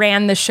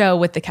ran the show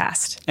with the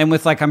cast. And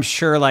with like, I'm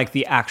sure like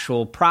the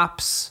actual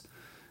props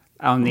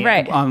on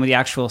the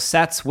actual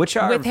sets, which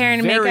are with hair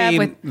and very,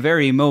 makeup,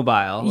 very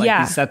mobile.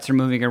 Like these sets are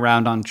moving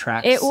around on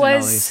tracks and all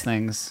these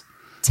things.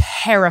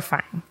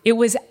 Terrifying. It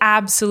was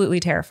absolutely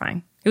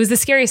terrifying. It was the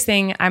scariest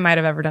thing I might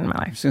have ever done in my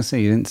life. I was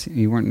going to say,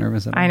 you weren't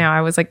nervous at all. I know.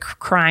 I was like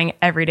crying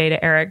every day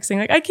to Erik, saying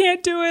like, I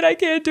can't do it.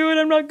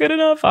 I'm not good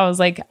enough.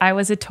 I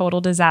was a total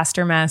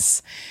disaster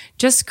mess,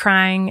 just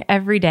crying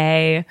every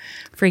day,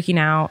 freaking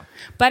out.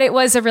 But it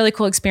was a really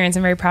cool experience.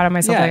 I'm very proud of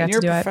myself that I got to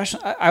do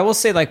it. I will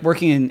say, like,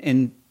 working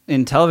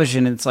in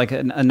television, it's like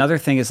another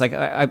thing is like,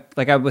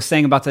 I was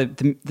saying about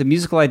the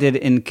musical I did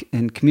in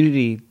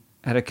community,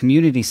 at a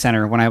community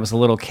center when I was a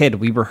little kid.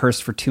 We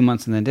rehearsed for 2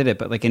 months and then did it.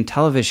 But like in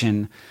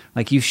television,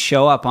 like you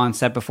show up on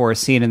set before a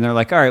scene and they're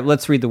like, all right,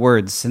 let's read the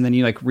words. And then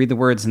you like read the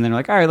words and then they're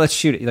like, all right, let's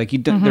shoot it. Like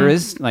there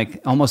is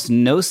like almost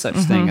no such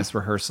thing as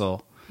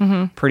rehearsal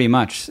pretty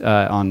much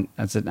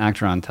as an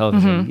actor on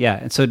television. Yeah.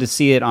 And so to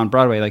see it on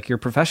Broadway, like you're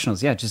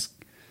professionals. Yeah. Just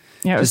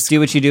do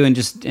what you do and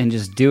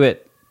just do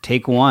it.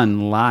 Take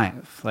one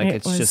live. Like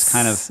it's just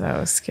kind of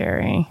so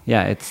scary.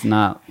 Yeah.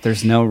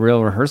 There's no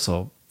real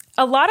rehearsal.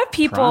 A lot of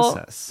people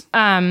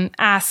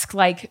ask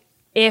like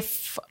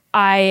if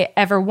I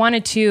ever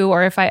wanted to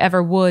or if I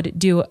ever would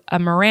do a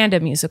Miranda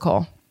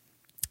musical.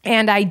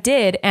 And I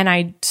did, and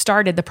I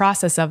started the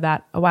process of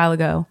that a while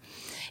ago.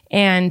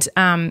 And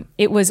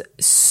it was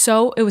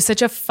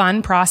such a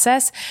fun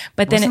process.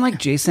 But then wasn't like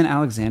Jason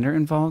Alexander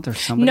involved or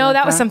something? No,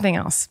 that was something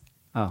else.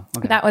 Oh,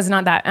 okay. That was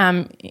not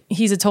that.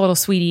 He's a total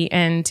sweetie,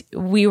 and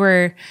we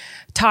were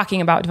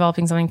talking about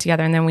developing something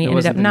together, and then we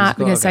ended up not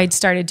because I'd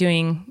started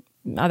doing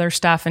other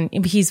stuff,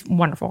 and he's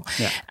wonderful.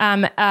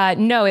 Yeah.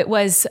 No, it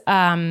was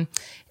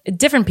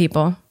different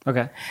people.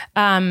 Okay.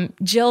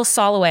 Jill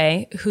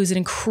Soloway, who's an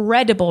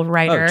incredible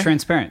writer. Oh,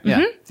 Transparent.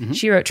 Yeah. Mm-hmm.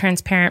 She wrote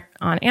Transparent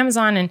on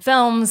Amazon and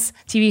films,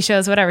 TV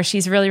shows, whatever.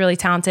 She's really, really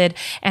talented.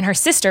 And her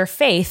sister,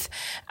 Faith,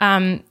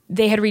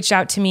 they had reached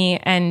out to me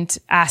and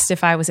asked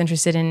if I was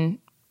interested in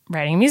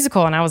writing a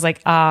musical. And I was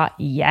like,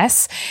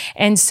 yes.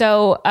 And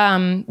so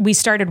we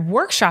started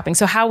workshopping.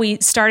 So how we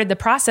started the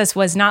process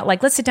was not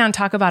like, let's sit down and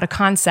talk about a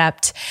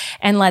concept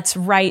and let's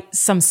write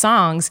some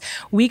songs.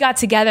 We got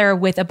together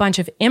with a bunch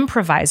of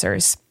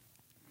improvisers.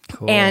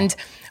 Cool. And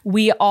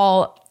we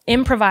all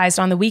improvised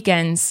on the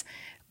weekends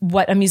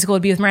what a musical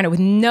would be with Miranda with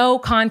no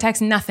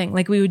context, nothing.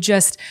 Like we would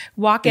just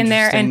walk in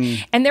there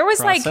and there was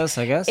process,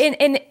 like, I guess.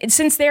 And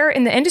since they're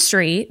in the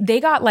industry, they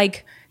got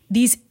like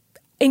these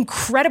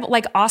incredible,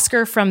 like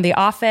Oscar from The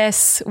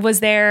Office was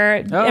there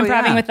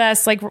improvising with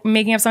us, like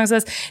making up songs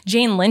with us.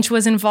 Jane Lynch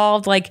was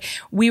involved. Like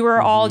we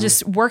were all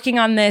just working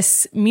on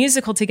this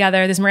musical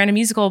together, this Miranda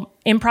musical,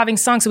 improvising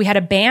songs. So we had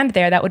a band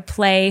there that would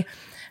play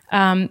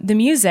the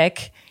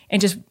music and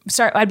just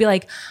start. I'd be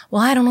like,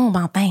 well, I don't know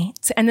about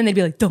that. And then they'd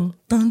be like, dun,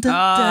 dun, dun,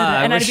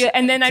 dun. And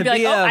I'd be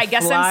like, oh, I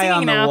guess I'm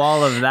singing now. On the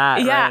wall of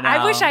that. Yeah. Right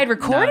now. I wish I had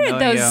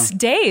recorded those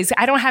days.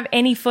 I don't have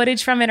any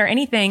footage from it or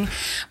anything,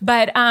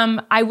 but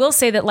I will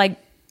say that like,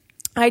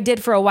 I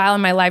did for a while in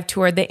my live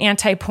tour, the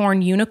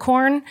anti-porn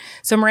unicorn.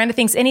 So Miranda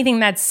thinks anything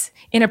that's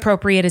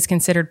inappropriate is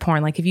considered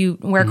porn. Like if you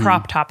wear a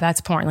crop top,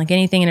 that's porn. Like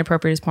anything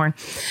inappropriate is porn.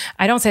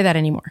 I don't say that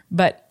anymore,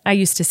 but I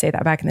used to say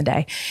that back in the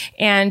day.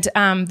 And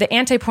the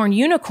anti-porn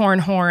unicorn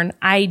horn,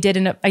 I used it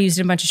in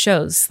a bunch of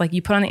shows. Like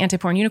you put on the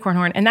anti-porn unicorn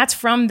horn, and that's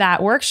from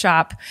that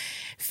workshop.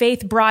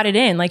 Faith brought it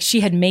in. Like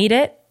she had made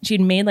it. She'd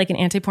made like an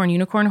anti-porn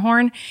unicorn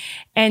horn.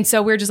 And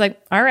so we were just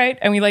like, all right.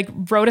 And we like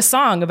wrote a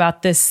song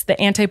about this, the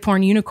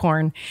anti-porn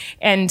unicorn.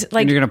 And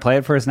like, and you're going to play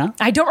it for us now?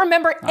 I don't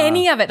remember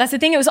any of it. That's the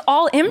thing. It was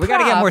all improv. We got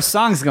to get more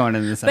songs going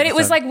in this episode. But it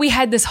was like, we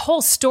had this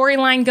whole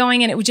storyline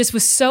going and it just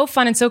was so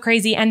fun and so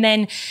crazy. And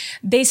then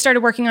they started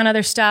working on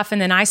other stuff.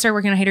 And then I started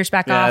working on Haters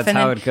Back Off. That's and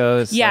how then, it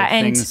goes. Yeah. Like,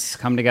 and things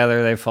come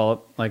together. They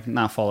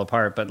not fall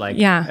apart, but like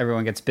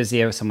everyone gets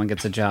busy. Someone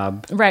gets a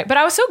job. Right. But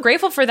I was so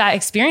grateful for that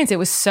experience. It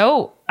was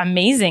so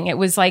amazing. It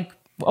was like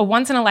a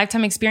once in a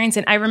lifetime experience.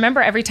 And I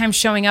remember every time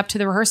showing up to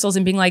the rehearsals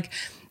and being like,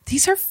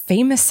 these are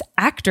famous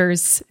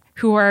actors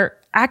who are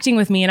acting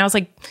with me. And I was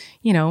like,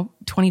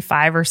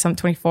 25 or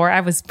 24. I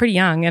was pretty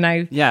young.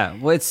 And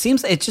well,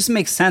 it just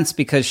makes sense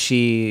because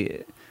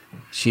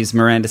she's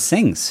Miranda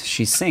sings.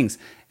 She sings.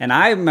 And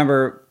I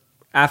remember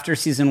after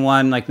season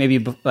 1, like maybe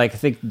like I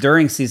think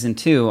during season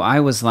 2, I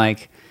was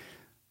like,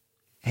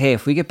 hey,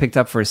 if we get picked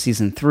up for a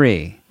season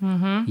 3,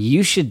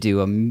 you should do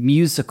a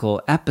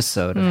musical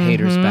episode of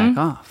Haters Back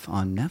Off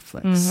on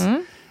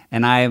Netflix.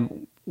 And I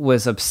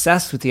was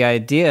obsessed with the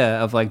idea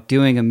of like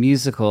doing a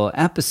musical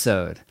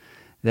episode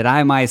that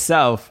I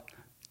myself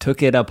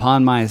took it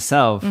upon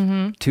myself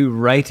to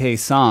write a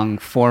song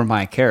for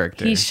my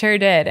character. He sure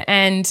did.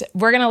 And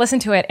we're going to listen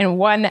to it in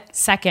 1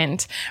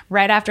 second,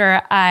 right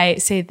after I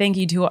say thank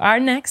you to our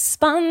next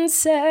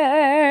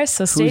sponsor.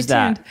 So stay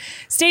tuned.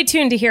 Stay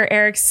tuned to hear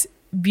Erik's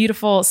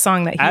beautiful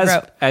song that he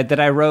wrote. That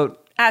I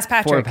wrote As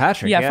Patrick. For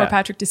Patrick, yeah. For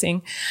Patrick to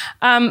sing.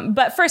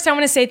 But first I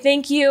want to say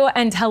thank you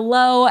and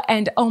hello.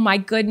 And oh my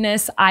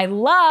goodness, I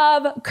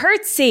love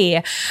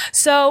Curtsy.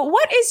 So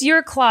what is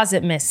your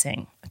closet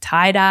missing? A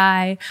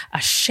tie-dye, a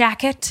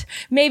shacket,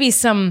 maybe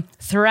some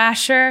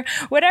thrasher,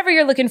 whatever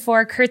you're looking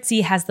for,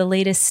 Curtsy has the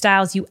latest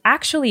styles you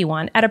actually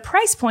want at a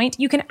price point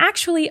you can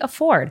actually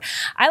afford.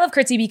 I love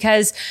Curtsy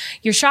because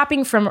you're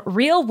shopping from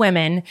real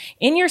women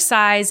in your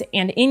size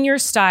and in your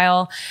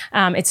style.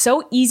 It's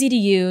so easy to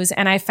use,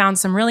 and I found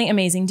some really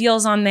amazing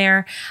deals on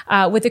there.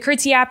 With the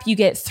Curtsy app, you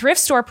get thrift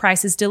store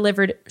prices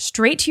delivered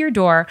straight to your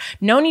door.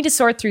 No need to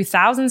sort through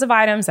thousands of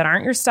items that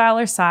aren't your style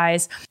or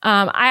size.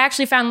 I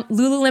actually found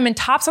Lululemon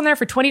tops on there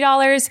for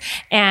 $20,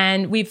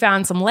 and we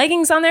found some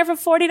leggings on there for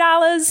 $40.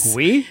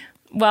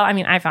 Well, I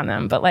mean, I found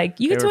them, but like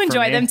you get to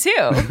enjoy them too.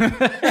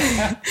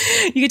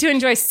 You get to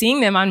enjoy seeing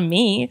them on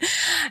me.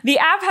 The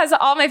app has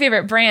all my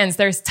favorite brands.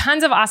 There's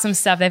tons of awesome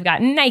stuff. They've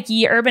got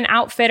Nike, Urban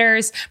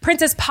Outfitters,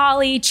 Princess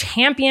Polly,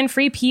 Champion,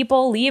 Free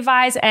People,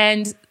 Levi's,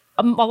 and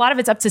a lot of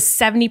it's up to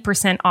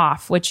 70%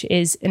 off, which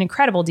is an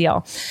incredible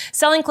deal.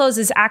 Selling clothes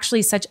is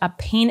actually such a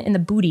pain in the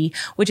booty,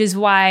 which is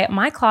why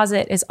my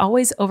closet is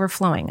always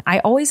overflowing. I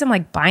always am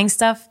like buying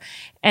stuff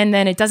and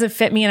then it doesn't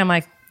fit me and I'm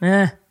like,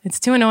 it's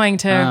too annoying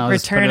to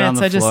return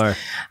it. So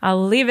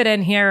I'll leave it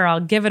in here or I'll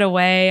give it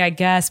away, I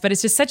guess. But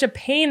it's just such a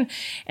pain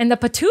in the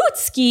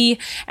patootsky.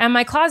 And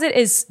my closet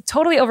is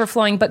totally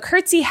overflowing. But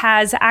Curtsy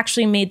has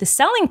actually made the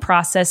selling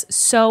process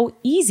so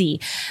easy.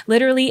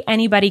 Literally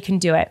anybody can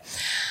do it.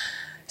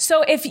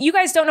 So if you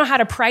guys don't know how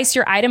to price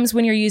your items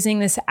when you're using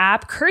this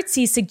app,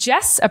 Curtsy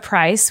suggests a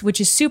price,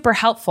 which is super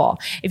helpful.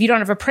 If you don't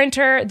have a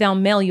printer, they'll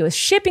mail you a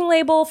shipping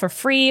label for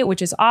free,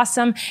 which is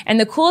awesome.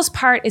 And the coolest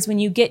part is when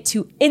you get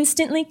to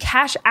instantly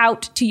cash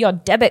out to your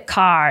debit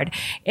card.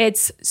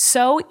 It's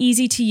so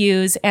easy to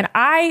use. And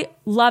I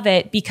love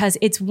it because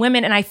it's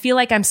women and I feel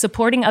like I'm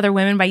supporting other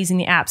women by using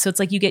the app. So it's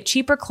like you get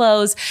cheaper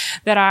clothes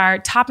that are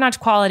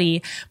top-notch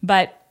quality,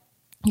 but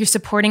you're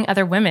supporting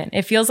other women.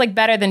 It feels like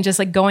better than just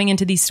like going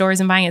into these stores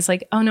and buying. It's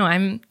like, oh no,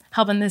 I'm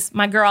helping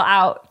my girl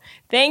out.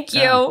 Thank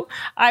you. Yeah.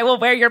 I will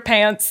wear your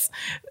pants.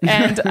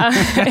 And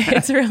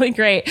it's really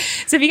great.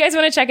 So if you guys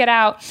want to check it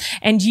out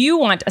and you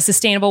want a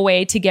sustainable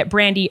way to get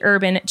Brandy,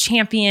 Urban,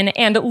 Champion,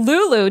 and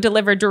Lulu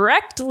delivered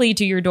directly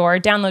to your door,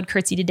 download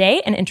Curtsy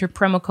today and enter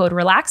promo code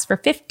RELAX for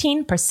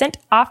 15%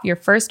 off your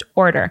first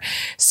order.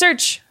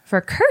 Search for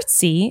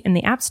Curtsy in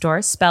the App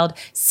Store, spelled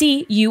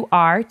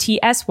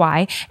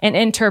CURTSY, and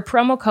enter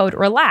promo code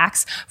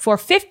RELAX for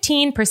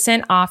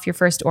 15% off your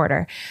first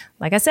order.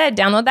 Like I said,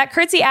 download that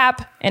Curtsy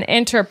app and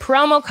enter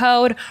promo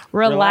code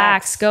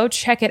RELAX. Go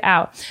check it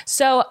out.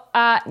 So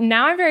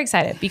now I'm very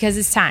excited because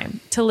it's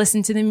time to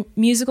listen to the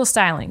musical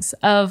stylings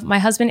of my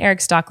husband, Erik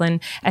Stocklin,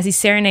 as he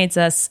serenades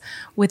us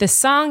with a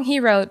song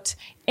he wrote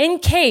in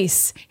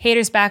case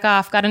Haters Back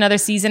Off got another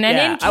season, and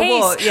in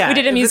case we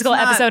did a musical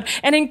episode,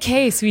 and in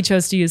case we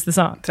chose to use the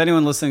song. To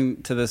anyone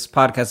listening to this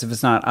podcast, if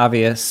it's not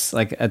obvious,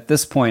 like at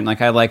this point,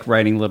 like I like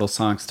writing little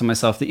songs to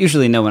myself that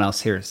usually no one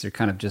else hears. They're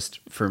kind of just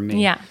for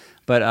me. Yeah.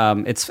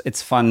 But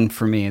it's fun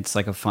for me. It's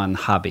like a fun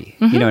hobby.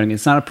 Mm-hmm. You know what I mean?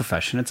 It's not a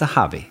profession. It's a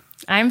hobby.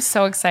 I'm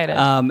so excited.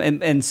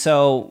 And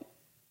so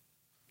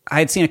I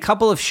had seen a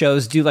couple of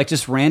shows do like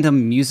just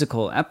random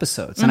musical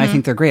episodes, and I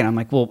think they're great. I'm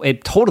like, well,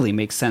 it totally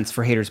makes sense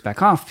for Haters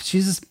Back Off.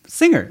 She's a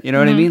singer, you know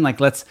what I mean? Like,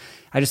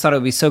 I just thought it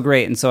would be so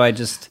great, and so I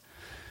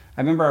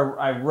remember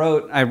I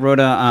wrote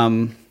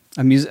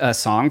a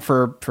song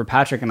for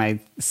Patrick, and I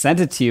sent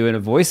it to you in a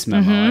voice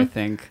memo, I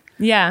think.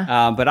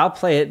 Yeah. But I'll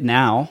play it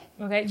now.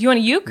 Okay. Do you want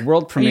a uke?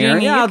 World premiere.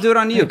 Yeah, I'll do it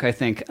on uke, I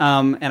think.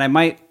 And I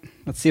might.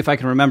 Let's see if I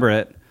can remember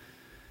it.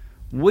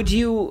 Would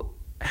you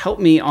help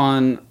me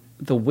on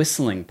the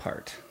whistling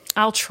part?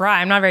 I'll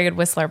try. I'm not a very good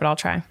whistler, but I'll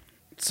try.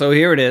 So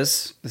here it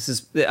is. This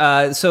is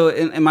so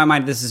in my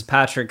mind, this is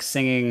Patrick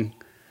singing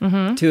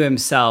to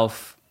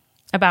himself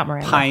about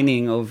Miranda,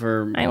 pining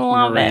over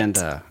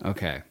Miranda. It.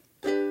 Okay.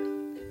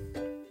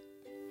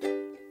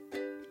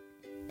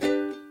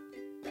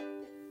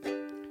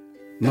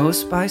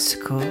 Most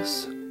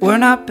bicycles were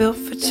not built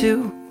for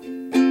two.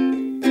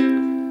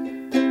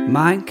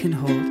 Mine can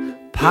hold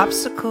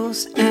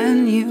popsicles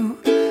and you,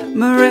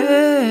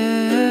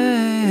 Miranda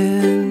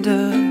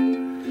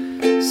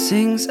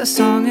sings a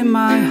song in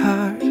my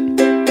heart.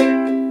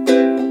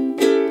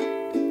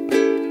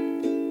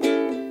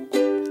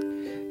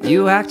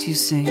 You act, you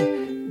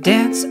sing,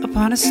 dance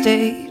upon a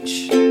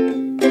stage.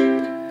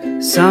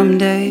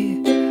 Someday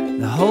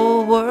the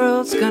whole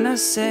world's gonna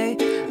say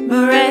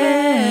Miranda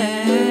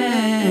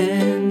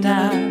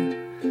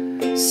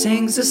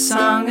sings a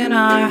song in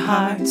our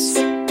hearts.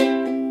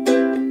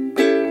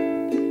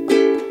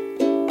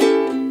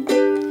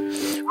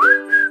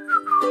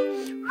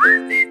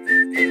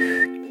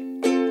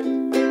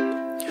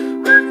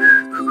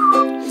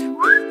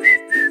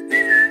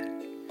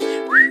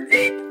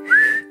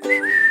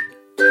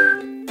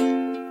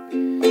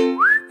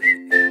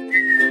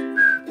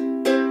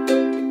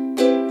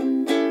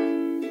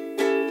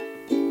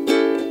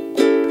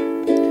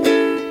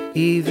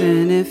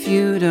 Even if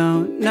you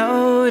don't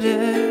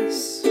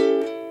notice,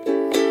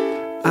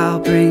 I'll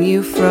bring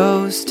you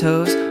froze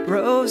toast,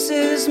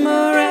 roses,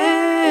 Miranda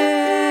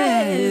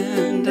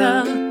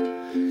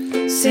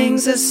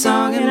sings a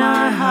song in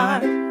my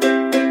heart.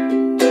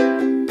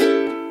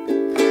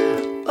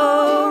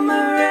 Oh,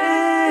 Miranda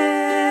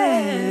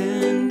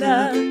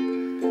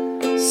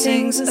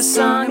sings a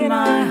song in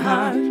my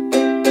heart.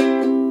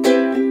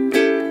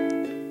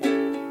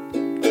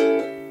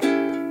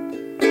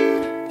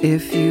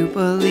 If you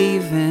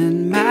believe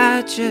in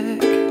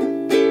magic,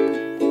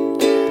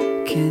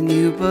 can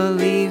you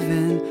believe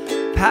in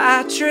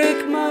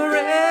Patrick? Miranda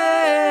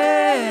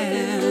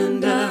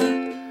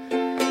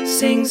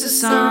sings a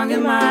song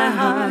in my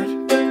heart.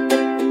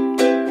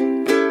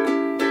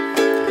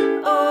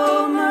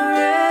 Oh,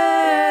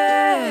 Miranda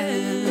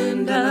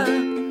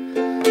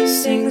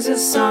sings a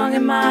song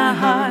in my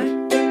heart.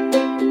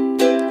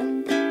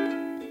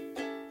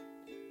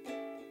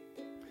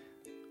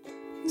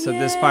 So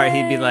this part,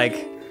 he'd be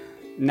like,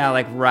 now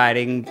like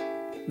riding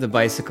the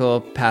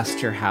bicycle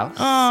past your house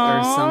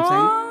or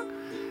something,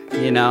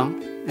 you know,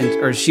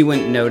 or she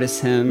wouldn't notice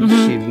him.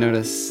 She'd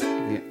notice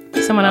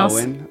someone else,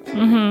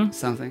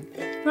 something.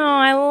 Oh,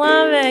 I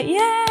love it!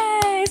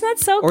 Yay! Isn't that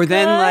so? Or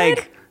then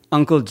like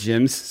Uncle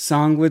Jim's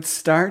song would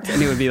start,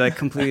 and it would be like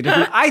completely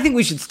different. I think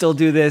we should still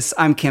do this.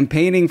 I'm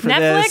campaigning for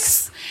Netflix,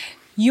 this.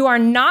 You are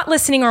not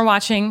listening or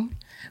watching,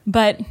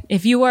 but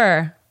if you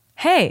were,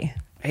 hey,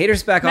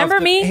 haters back off. Remember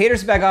me?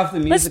 Haters back off the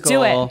musical. Let's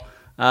do it.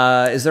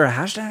 Is there a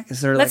hashtag? Is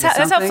there that's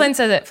how Flynn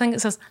says it. Flynn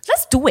says,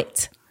 "Let's do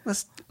it.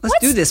 Let's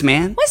do this,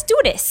 man. Let's do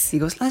this." He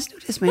goes, "Let's do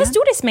this, man. Let's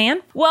do this,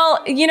 man."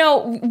 Well, you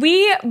know,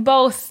 we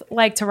both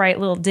like to write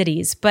little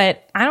ditties,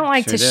 but I don't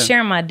like to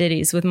share my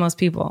ditties with most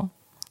people.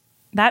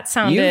 That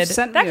sounded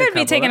that could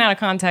be taken out of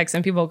context,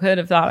 and people could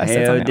have thought I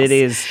said something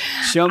ditties.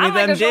 Show me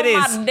them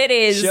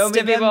ditties. Show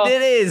me them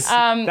ditties.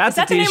 That's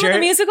a the name of the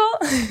musical?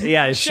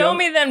 Yeah. Show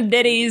me them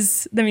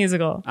ditties. The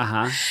musical.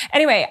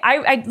 Anyway,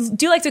 I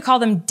do like to call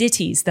them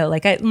ditties, though.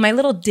 Like my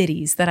little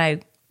ditties that I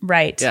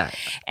write. Yeah.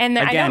 And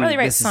I don't really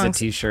write songs.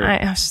 This is a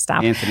t-shirt.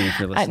 Stop. Anthony, if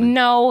you're listening.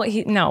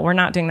 No, we're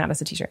not doing that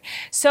as a t-shirt.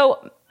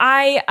 So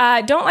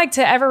I don't like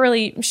to ever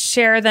really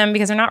share them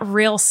because they're not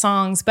real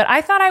songs, but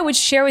I thought I would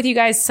share with you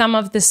guys some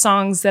of the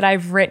songs that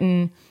I've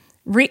written,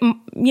 in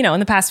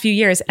the past few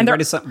years. And you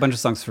write a bunch of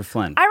songs for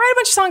Flynn. I write a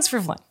bunch of songs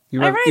for Flynn.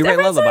 You write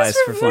lullabies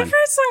for Flynn. I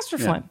write songs for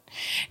Flynn.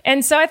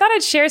 And so I thought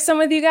I'd share some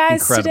with you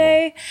guys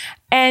today.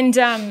 And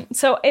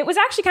so it was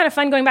actually kind of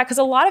fun going back because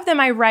a lot of them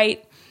I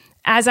write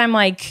as I'm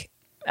like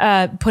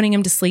putting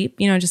him to sleep,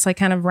 just like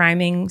kind of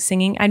rhyming,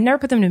 singing. I'd never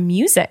put them to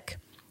music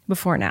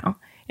before now.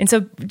 And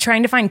so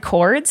trying to find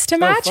chords to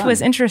match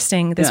was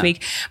interesting this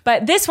week.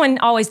 But this one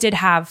always did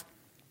have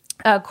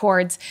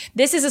chords.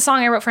 This is a song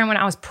I wrote for him when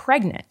I was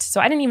pregnant.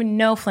 So I didn't even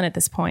know Flynn at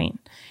this point.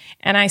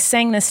 And I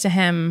sang this to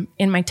him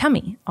in my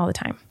tummy all the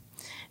time.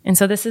 And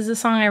so this is a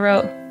song I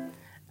wrote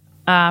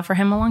for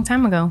him a long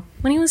time ago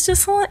when he was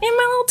just in my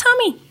little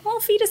tummy, little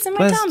fetus in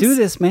my tums. Let's do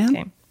this,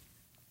 man.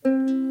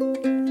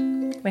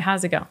 Okay. Wait, how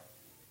does it go?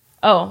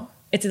 Oh,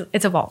 it's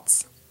a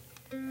waltz.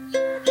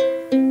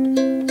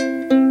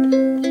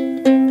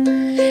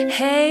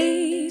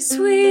 Hey,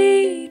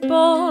 sweet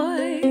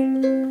boy,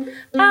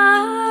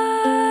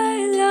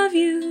 I love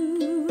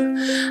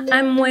you.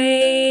 I'm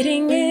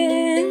waiting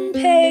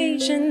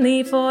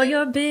impatiently for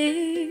your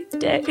big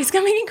day. It's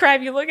gonna make me cry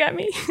if you look at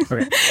me.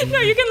 Okay. No,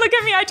 you can look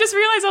at me. I just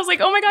realized I was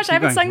like, oh my gosh, I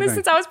haven't sung this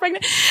since I was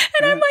pregnant.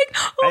 And I'm like,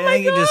 oh my gosh. I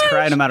think you just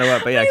cry no matter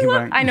what, but yeah, keep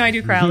going. I know I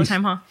do cry all the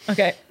time, huh?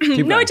 Okay.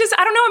 No, I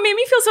don't know. It made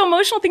me feel so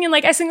emotional thinking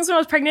like I sang this when I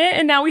was pregnant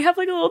and now we have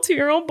like a little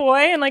 2-year-old boy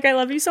and like I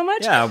love you so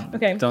much. Yeah.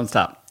 Okay. Don't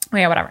stop. Oh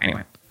yeah, whatever.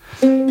 Anyway.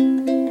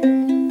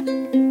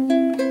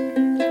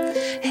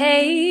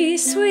 Hey,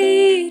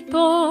 sweet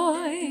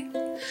boy,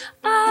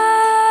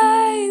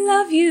 I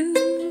love you.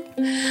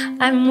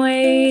 I'm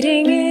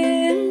waiting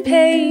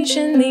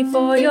impatiently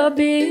for your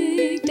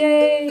big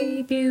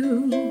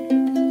debut.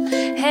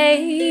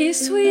 Hey,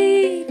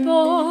 sweet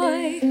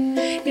boy,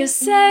 you're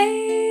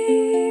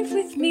safe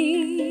with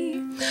me.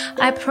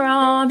 I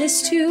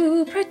promise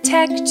to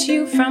protect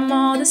you from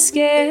all the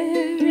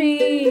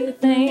scary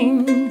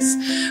things.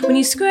 When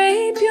you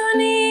scrape your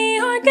knee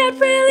or get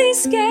really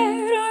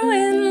scared, or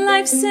when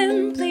life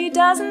simply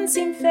doesn't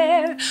seem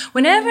fair,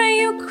 whenever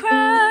you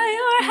cry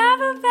or have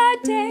a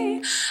bad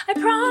day, I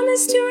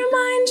promise to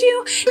remind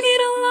you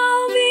it'll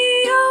all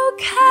be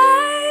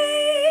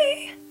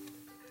okay.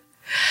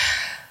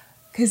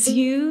 'Cause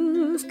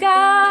you've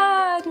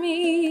got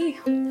me,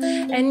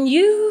 and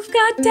you've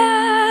got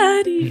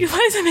Daddy. Why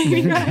does it make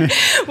me cry?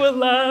 We'll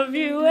love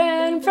you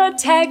and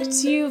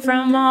protect you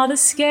from all the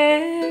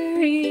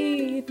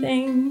scary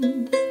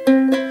things.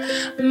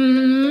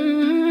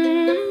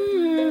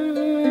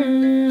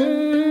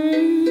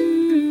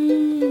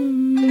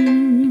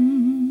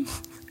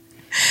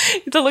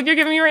 The look you're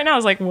giving me right now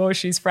is like, whoa,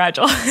 she's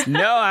fragile.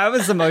 No, I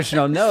was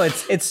emotional. No,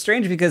 it's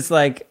strange because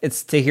like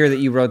it's to hear that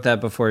you wrote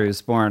that before he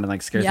was born and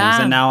like scares things.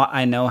 And now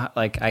I know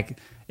like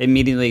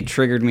immediately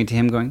triggered me to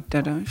him going,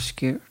 Dad, I'm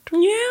scared.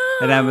 Yeah.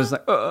 And I was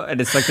like, oh, and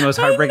it's like the most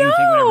heartbreaking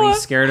thing whenever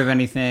he's scared of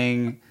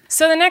anything.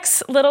 So the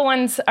next little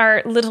ones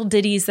are little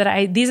ditties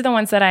these are the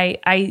ones that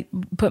I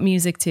put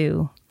music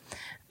to.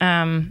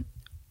 I'm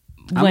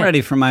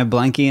ready for my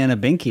blankie and a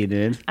binky,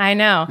 dude. I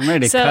know. I'm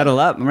ready to cuddle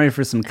up. I'm ready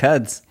for some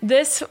cuds.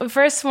 This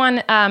first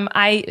one,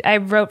 I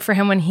wrote for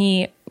him when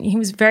he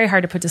was very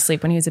hard to put to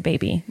sleep when he was a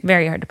baby.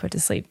 Very hard to put to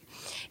sleep.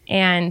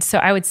 And so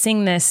I would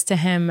sing this to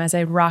him as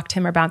I rocked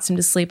him or bounced him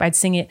to sleep. I'd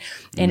sing it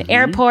in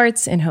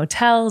airports, in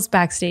hotels,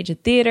 backstage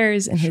at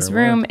theaters, in his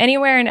room,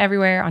 anywhere and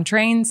everywhere, on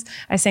trains.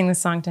 I sang this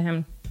song to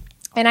him.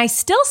 And I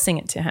still sing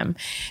it to him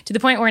to the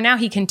point where now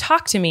he can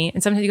talk to me.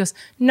 And sometimes he goes,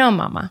 no,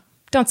 Mama,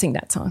 don't sing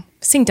that song.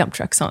 Sing Dump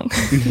Truck Song.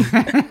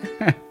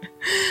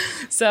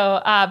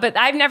 So, but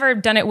I've never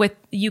done it with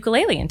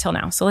ukulele until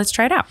now. So let's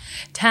try it out.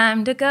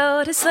 Time to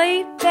go to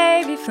sleep,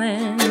 baby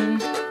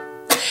Flynn.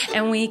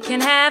 And we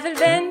can have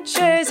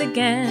adventures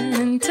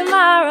again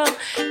tomorrow.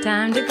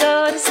 Time to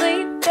go to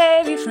sleep,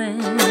 baby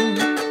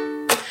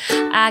Flynn.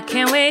 I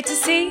can't wait to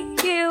see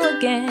you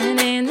again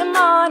in the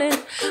morning.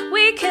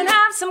 We can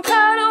have some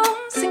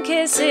cuddles and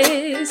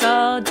kisses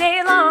all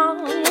day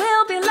long.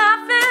 We'll be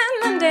laughing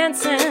and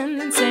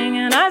dancing and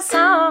singing our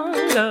song.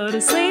 Go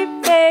to sleep,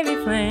 baby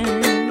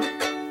Flynn.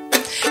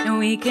 And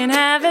we can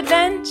have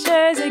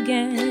adventures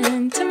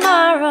again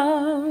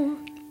tomorrow.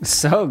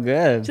 So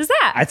good. Just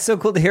that. It's so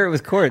cool to hear it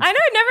with chords. I know,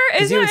 it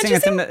never is. You would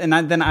sing it,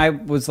 and then I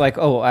was like,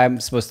 oh, I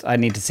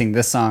need to sing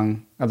this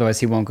song, otherwise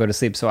he won't go to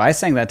sleep. So I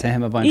sang that to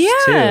him a bunch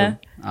too,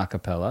 a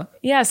cappella.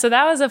 Yeah, so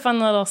that was a fun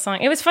little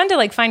song. It was fun to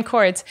like find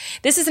chords.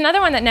 This is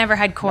another one that never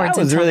had chords.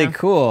 That was really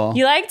cool.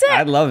 You liked it?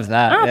 I loved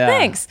that. Oh,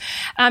 thanks.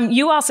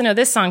 You also know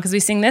this song because we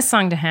sing this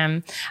song to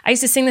him. I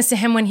used to sing this to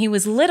him when he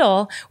was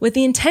little with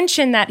the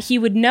intention that he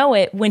would know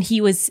it when he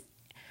was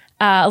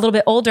a little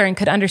bit older and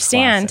could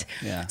understand,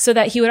 so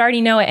that he would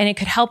already know it and it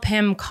could help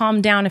him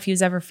calm down if he was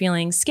ever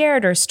feeling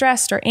scared or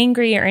stressed or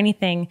angry or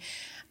anything.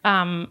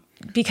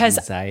 Because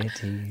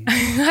anxiety.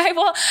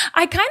 I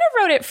kind of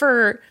wrote it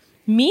for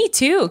me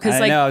too.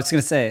 Cause I was going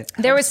to say,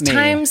 there are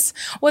times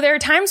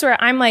where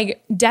I'm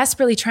like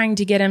desperately trying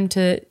to get him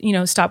to,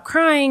 stop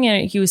crying,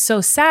 and he was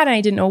so sad and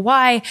I didn't know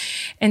why.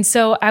 And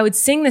so I would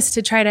sing this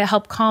to try to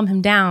help calm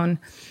him down.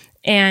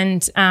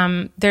 And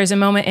there's a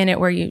moment in it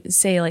where you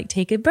say like,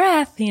 take a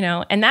breath,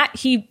 and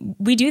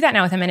we do that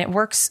now with him, and it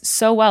works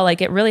so well.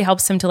 Like it really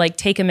helps him to like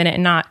take a minute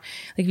and not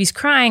like if he's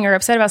crying or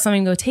upset about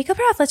something, go take a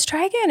breath, let's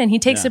try again. And he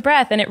takes a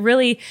breath, and it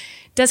really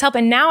does help.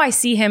 And now I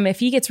see him,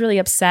 if he gets really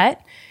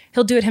upset,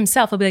 he'll do it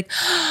himself. He'll be like,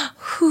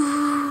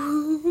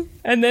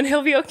 and then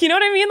he'll be okay. You know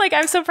what I mean? Like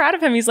I'm so proud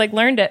of him. He's like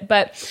learned it.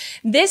 But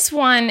this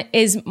one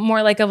is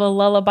more like of a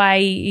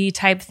lullaby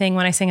type thing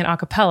when I sing it a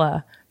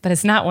cappella. But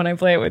it's not when I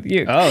play it with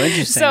you. Oh,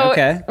 interesting. So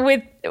okay.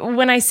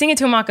 When I sing it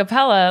to him a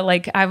cappella,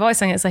 like I've always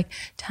sung it, it's like,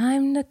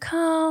 time to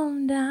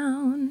calm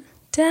down,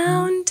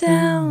 down,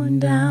 down,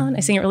 down.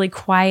 I sing it really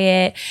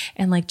quiet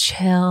and like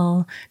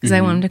chill because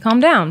I want him to calm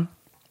down.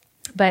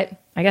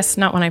 But I guess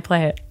not when I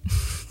play it.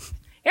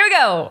 Here we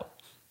go.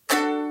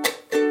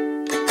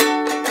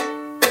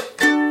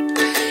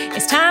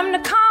 It's time to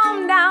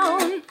calm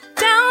down,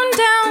 down,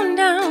 down,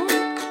 down.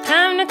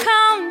 Time to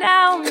calm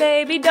down,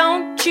 baby,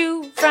 don't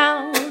you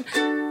frown.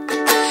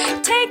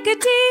 Take a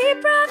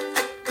deep breath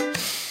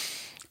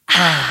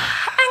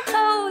and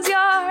close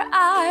your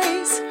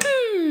eyes.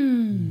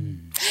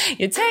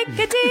 You take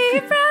a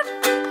deep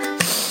breath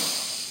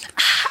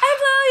and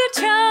blow your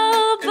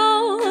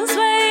troubles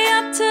way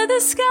up to the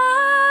sky.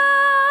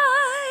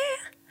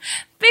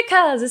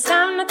 Because it's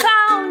time to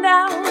calm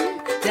down,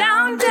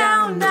 down,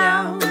 down,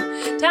 down.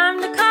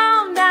 Time to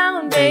calm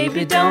down,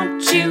 baby,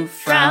 don't you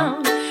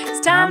frown.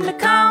 It's time to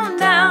calm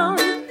down,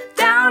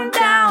 down,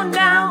 down,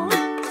 down.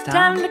 It's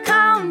time to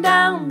calm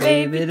down,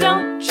 baby,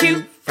 don't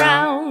you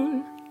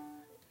frown.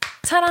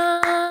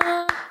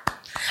 Ta-da!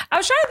 I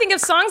was trying to think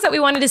of songs that we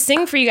wanted to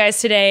sing for you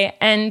guys today,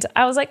 and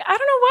I was like, I don't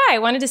know why. I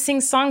wanted to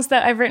sing songs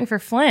that I've written for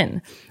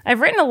Flynn. I've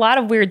written a lot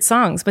of weird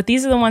songs, but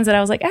these are the ones that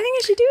I was like, I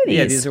think I should do these.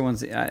 Yeah, these are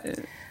ones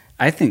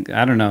I think,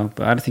 I don't know,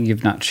 but I don't think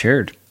you've not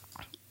shared.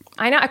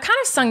 I know. I kind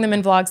of sung them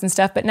in vlogs and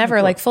stuff, but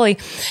never like fully.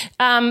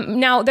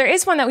 Now, there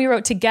is one that we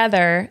wrote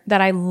together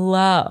that I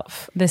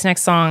love, this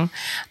next song.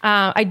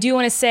 I do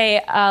want to say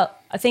a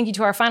thank you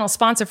to our final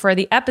sponsor for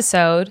the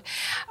episode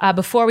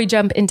before we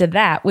jump into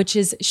that, which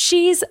is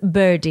She's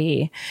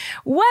Birdie.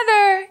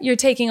 Whether you're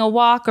taking a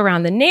walk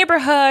around the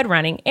neighborhood,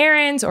 running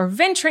errands, or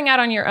venturing out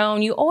on your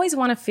own, you always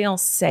want to feel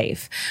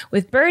safe.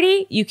 With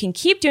Birdie, you can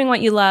keep doing what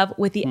you love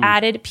with the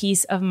added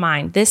peace of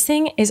mind. This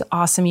thing is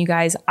awesome, you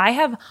guys. I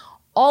have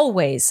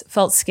always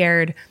felt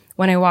scared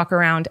when I walk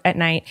around at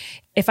night.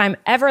 If I'm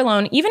ever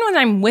alone, even when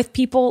I'm with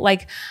people,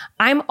 like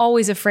I'm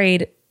always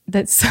afraid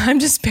I'm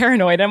just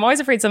paranoid. I'm always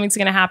afraid something's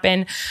going to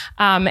happen.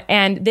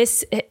 And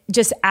this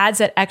just adds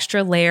that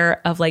extra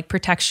layer of like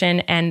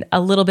protection and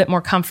a little bit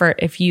more comfort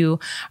if you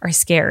are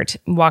scared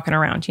walking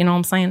around. You know what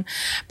I'm saying?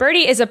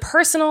 Birdie is a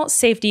personal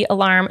safety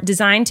alarm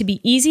designed to be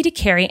easy to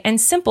carry and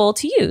simple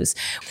to use.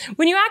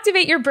 When you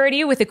activate your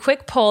Birdie with a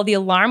quick pull, the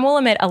alarm will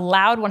emit a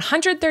loud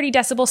 130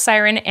 decibel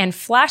siren and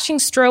flashing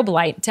strobe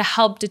light to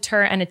help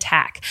deter an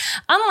attack.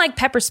 Unlike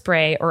pepper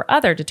spray or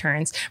other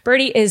deterrents,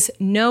 Birdie is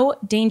no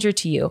danger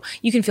to you.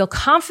 You can feel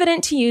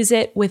confident to use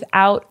it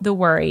without the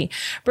worry.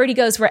 Birdie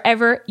goes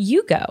wherever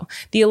you go.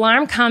 The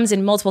alarm comes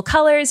in multiple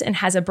colors and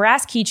has a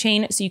brass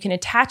keychain so you can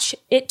attach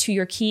it to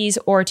your keys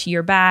or to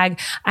your bag.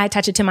 I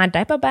attach it to my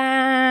diaper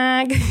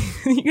bag.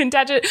 You can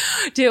attach it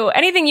to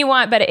anything you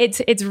want, but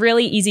it's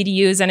really easy to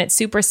use and it's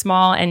super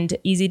small and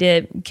easy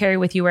to carry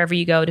with you wherever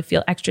you go to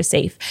feel extra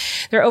safe.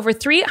 There are over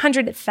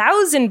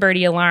 300,000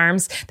 Birdie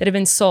alarms that have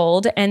been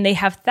sold, and they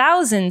have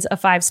thousands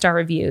of 5-star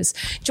reviews.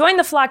 Join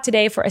the flock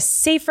today for a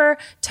safer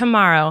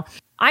tomorrow.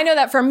 I know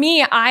that for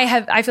me,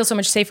 I feel so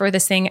much safer with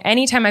this thing.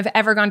 Anytime I've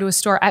ever gone to a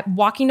store,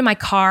 walking to my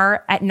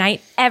car at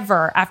night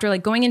ever, after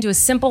like going into a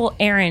simple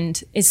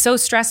errand is so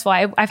stressful.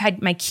 I've had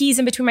my keys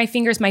in between my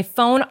fingers, my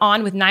phone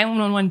on with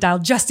 911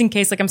 dialed just in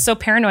case. Like I'm so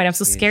paranoid. I'm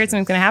so scared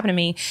something's going to happen to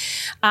me.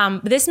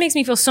 But this makes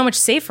me feel so much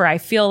safer. I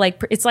feel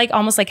like it's like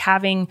almost like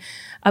having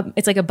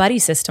it's like a buddy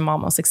system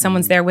almost, like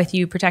someone's there with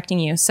you, protecting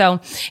you. So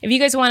if you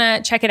guys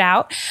want to check it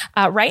out,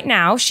 right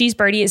now, She's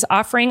Birdie is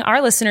offering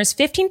our listeners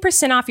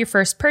 15% off your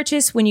first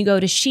purchase when you go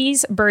to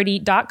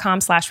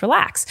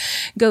shesbirdie.com/relax.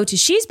 Go to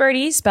She's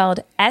Birdie,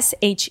 spelled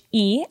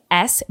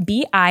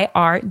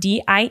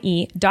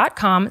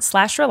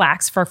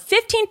SHESBIRDIE.com/relax for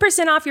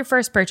 15% off your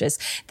first purchase.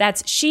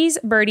 That's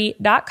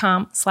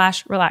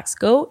shesbirdie.com/relax.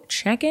 Go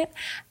check it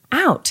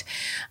out.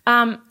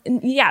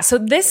 So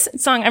this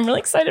song I'm really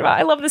excited about.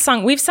 I love this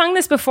song. We've sung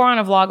this before on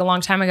a vlog a long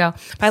time ago,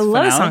 but I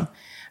love this song.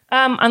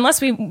 Unless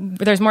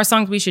there's more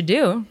songs we should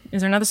do.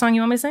 Is there another song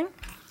you want me to sing?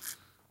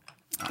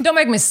 Don't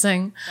make me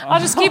sing. I'll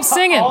just keep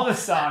singing. All the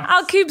songs.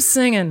 I'll keep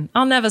singing.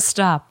 I'll never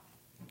stop.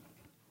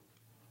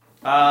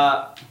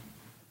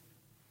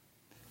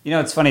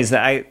 It's funny is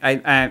that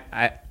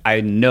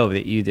I know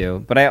that you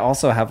do, but I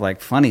also have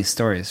like funny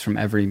stories from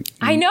every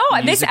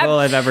musical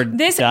I've ever done.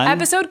 This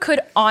episode could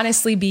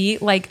honestly be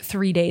like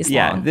 3 days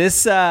long. Yeah,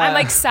 I'm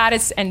like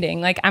saddest ending.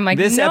 Like I'm like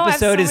this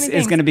episode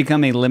is going to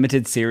become a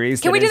limited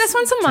series. Can we do this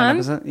once a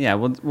month? Yeah,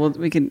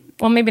 we can.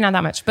 Well, maybe not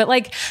that much, but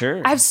like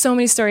sure. I have so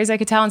many stories I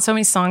could tell and so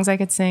many songs I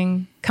could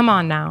sing. Come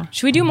on now.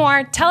 Should we do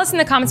more? Tell us in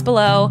the comments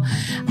below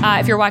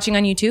if you're watching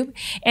on YouTube.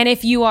 And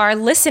if you are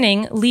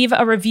listening, leave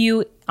a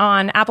review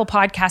on Apple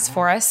Podcasts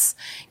for us.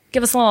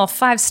 Give us a little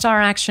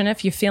 5-star action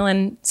if you're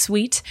feeling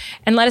sweet.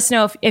 And let us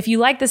know if you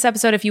like this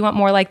episode, if you want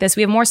more like this.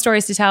 We have more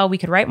stories to tell. We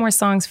could write more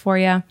songs for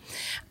you.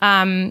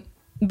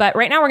 But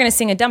right now we're going to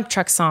sing a dump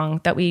truck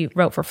song that we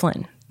wrote for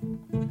Flynn.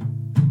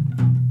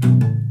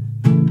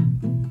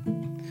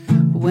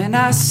 When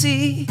I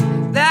see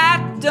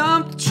that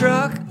dump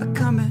truck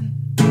a-coming,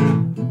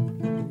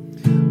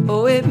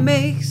 oh, it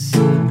makes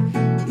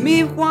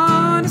me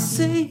want to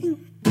sing.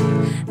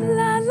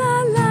 La,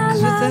 la, la,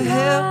 'cause with the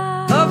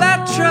help of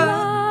that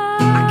truck,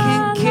 I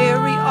can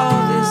carry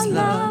all this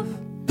love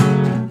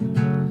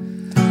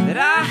that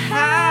I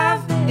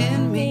have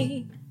in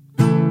me.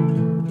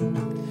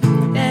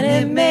 And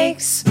it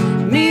makes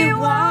me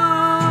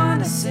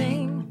want to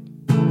sing.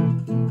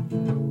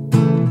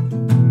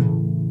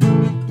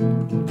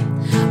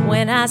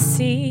 When I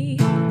see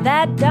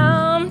that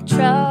dump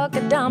truck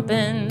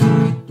a-dumping,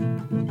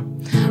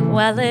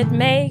 well, it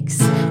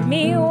makes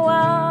me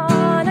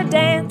wanna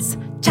dance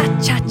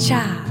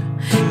cha-cha-cha.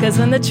 'Cause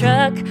when the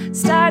truck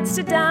starts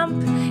to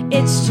dump,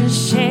 it's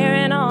just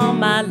sharing all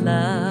my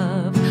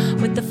love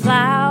with the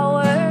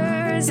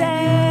flowers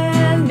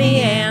and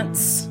the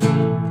ants.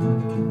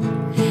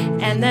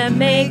 And that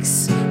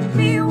makes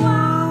me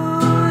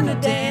wanna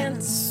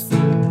dance.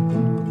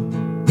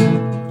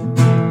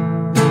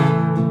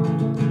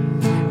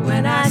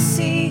 When I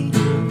see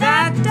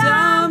that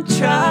dump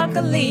truck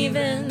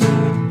a-leaving,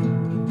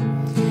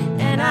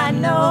 and I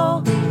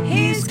know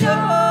he's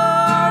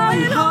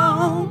going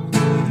home,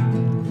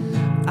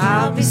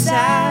 I'll be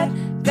sad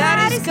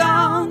that he's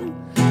gone,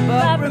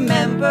 but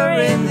remember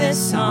in this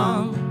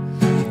song,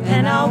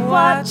 and I'll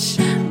watch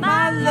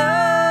my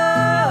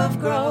love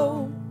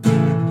grow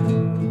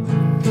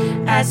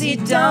as he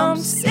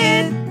dumps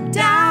it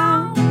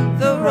down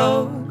the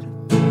road.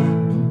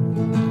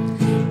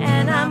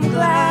 And I'm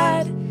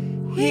glad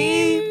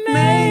he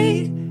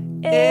made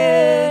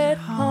it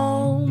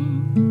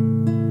home.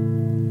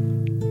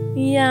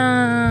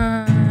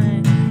 Yeah.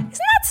 Isn't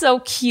that so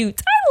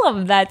cute? I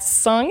love that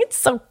song. It's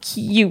so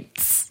cute.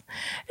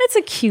 It's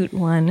a cute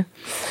one.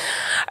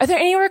 Are there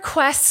any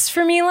requests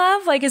for me,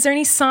 love? Like, is there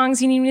any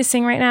songs you need me to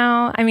sing right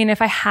now? I mean,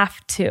 if I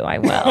have to, I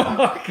will.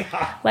 Oh,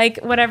 God. Like,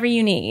 whatever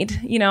you need.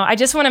 You know, I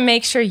just want to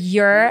make sure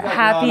you're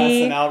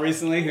happy. On SNL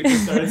recently who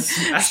just started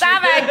smashing.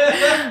 Stop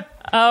it!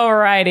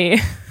 Alrighty.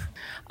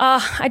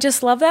 I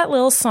just love that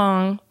little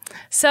song.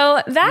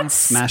 So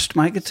that's... I smashed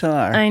my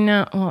guitar. I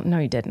know. Well, no,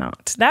 you did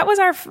not. That was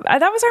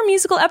our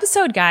musical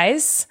episode,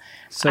 guys.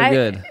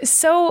 Good.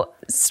 So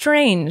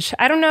strange.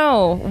 I don't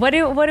know. What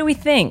do we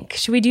think?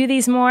 Should we do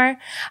these more?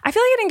 I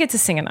feel like I didn't get to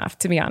sing enough,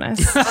 to be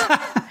honest.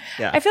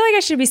 Yeah. I feel like I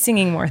should be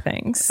singing more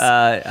things.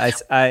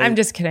 I'm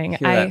just kidding.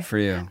 That for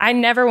you. I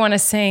never want to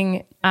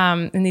sing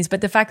in these,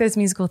 but the fact that it's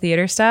musical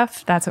theater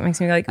stuff, that's what makes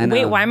me like,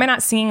 wait, why am I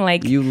not singing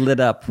like you lit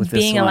up with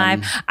being this one.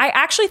 alive? I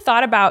actually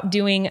thought about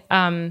doing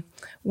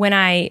when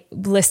I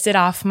listed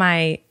off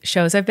my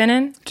shows I've been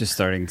in. Just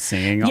starting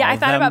singing. Yeah, I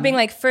thought about being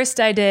like, first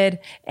I did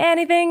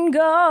Anything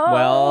Goes.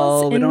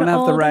 Well, we don't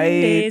have the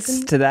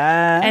rights to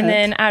that. And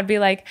then I'd be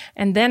like,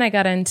 and then I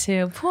got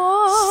into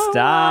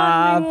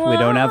Stop. We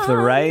don't have the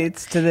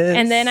rights to this.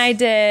 And then I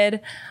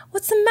did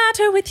What's the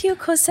Matter with You,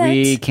 Cosette?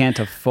 We can't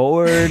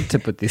afford to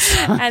put these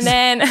songs. And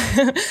then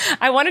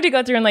I wanted to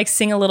go through and like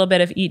sing a little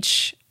bit of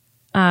each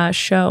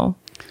show.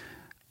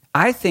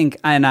 I think,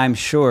 and I'm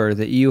sure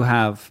that you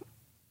have,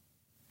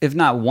 if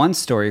not one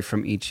story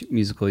from each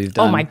musical you've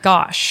done. Oh my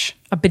gosh,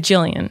 a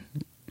bajillion.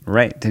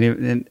 Right.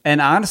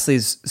 And honestly,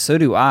 so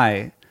do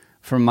I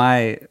from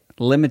my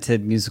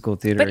limited musical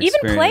theater experience.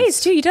 But even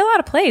plays too. You did a lot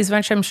of plays,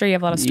 which I'm sure you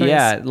have a lot of stories.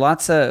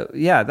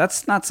 Yeah,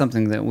 that's not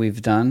something that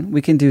we've done.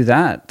 We can do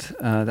that.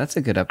 That's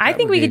a good episode. I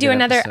think we could do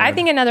another. I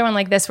think another one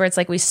like this, where it's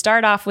like we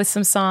start off with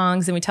some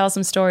songs and we tell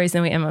some stories,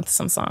 then we end with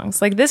some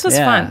songs. Like this was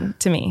fun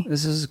to me.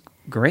 This is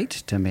great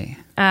to me.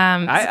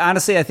 I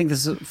think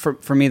this is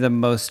for me the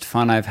most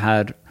fun I've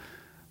had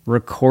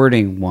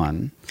recording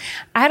one.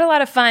 I had a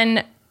lot of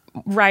fun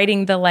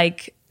writing the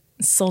like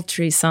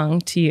sultry song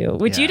to you,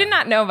 which you did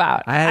not know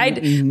about.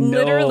 I'd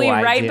literally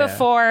right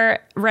before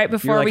You're we like,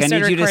 started recording. I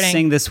need you to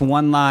sing this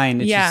one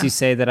line. It's just you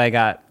say that I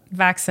got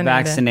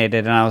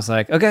vaccinated, and I was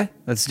like, okay,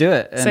 let's do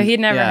it. And, so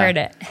he'd never heard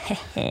it.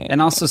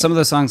 And also some of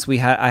the songs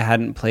I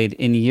hadn't played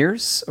in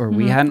years, or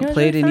we hadn't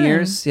played in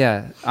years.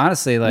 Yeah,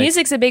 honestly, like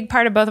music's a big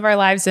part of both of our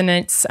lives, and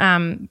it's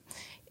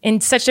in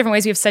such different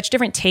ways. We have such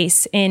different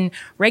tastes in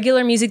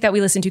regular music that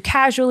we listen to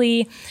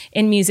casually,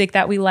 in music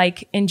that we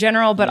like in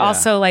general, but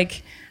also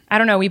like, I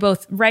don't know, we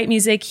both write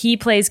music. He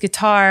plays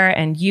guitar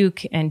and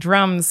uke and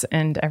drums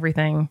and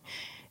everything.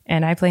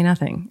 And I play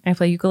nothing. I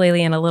play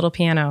ukulele and a little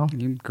piano.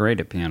 You're great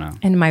at piano.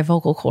 And my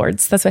vocal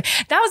cords. That's why.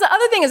 That was the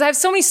other thing, is I have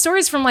so many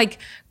stories from like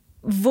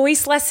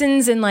voice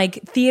lessons and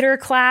like theater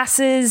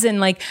classes, and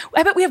like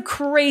I bet we have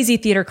crazy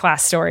theater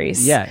class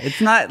stories. Yeah,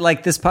 it's not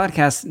like this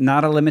podcast,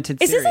 not a limited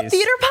series. Is this a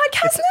theater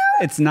podcast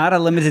now? It's not a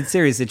limited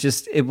series.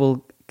 It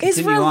will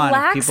continue on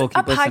if people keep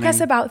listening. Is Relax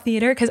a podcast about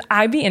theater? Because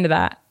I'd be into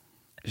that.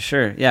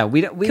 Sure. Yeah.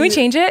 Can we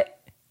change it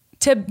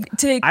to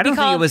I don't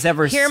think it was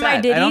ever Here set.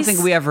 My Ditties? I don't think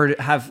we ever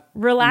have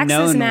Relax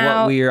known is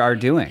now, what we are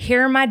doing.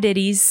 Here Are My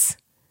Ditties.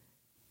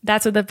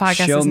 That's what the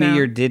podcast Show is me now.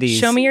 your ditties.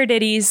 Show me your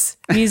ditties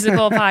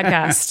musical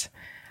podcast.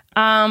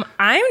 I'm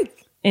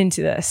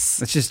into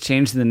this. Let's just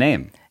change the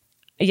name.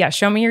 Yeah,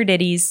 show me your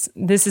ditties.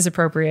 This is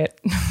appropriate.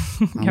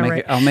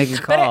 I'll make a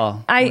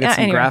call. We'll get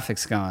some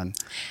graphics going.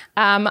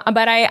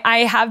 But I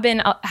have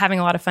been having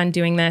a lot of fun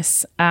doing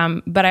this.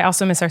 But I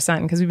also miss our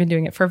son, because we've been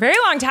doing it for a very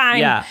long time.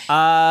 Yeah.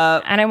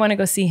 And I want to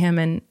go see him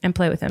and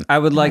play with him. I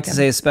would like to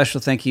say a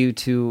special thank you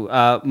to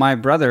my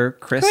brother,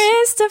 Chris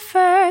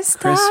Rocket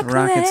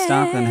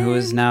Stockland, who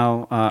is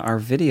now our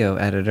video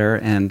editor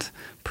and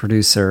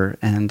producer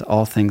and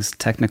all things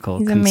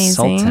technical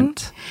consultant. Amazing.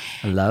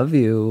 I love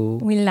you.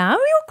 We love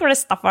you,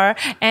 Christopher.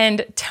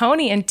 And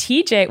Tony and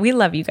TJ, we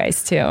love you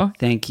guys too.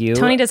 Thank you.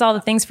 Tony does all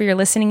the things for your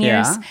listening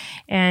ears.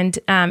 And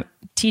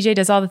TJ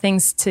does all the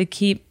things to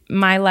keep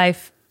my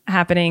life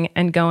happening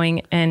and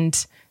going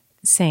and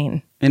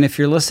sane. And if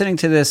you're listening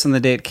to this on the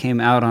day it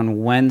came out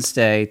on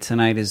Wednesday,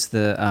 tonight is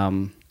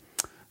the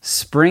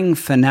spring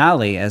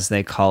finale, as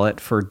they call it,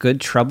 for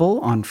Good Trouble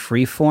on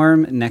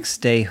Freeform, next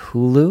day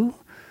Hulu.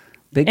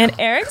 Big and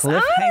Eric's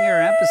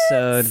cliffhanger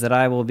episode that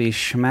I will be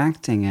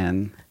schmacting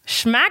in.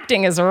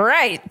 Schmacting is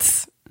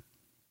right.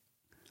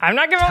 I'm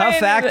not giving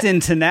Tough actin'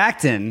 to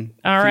nactin'.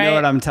 All right. You know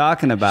what I'm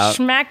talking about.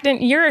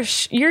 Schmactin'.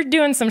 You're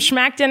doing some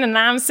schmactin' and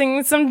I'm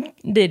singing some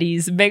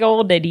ditties. Big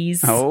old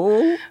ditties.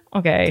 Oh.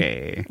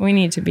 Okay. We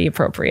need to be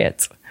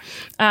appropriate.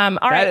 All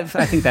right.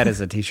 I think that is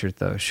a t-shirt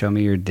though. Show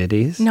me your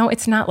ditties. No,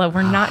 it's not, love.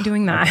 We're not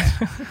doing that.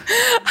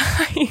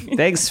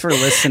 Thanks for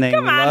listening.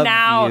 Come on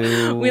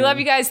now. We love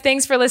you guys.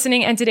 Thanks for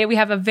listening. And today we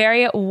have a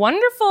very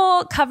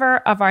wonderful cover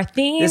of our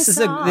theme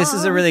song. This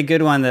is a really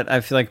good one that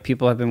I feel like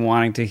people have been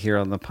wanting to hear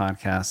on the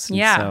podcast.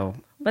 Yeah. So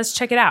let's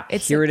check it out.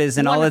 Here it is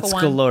in all its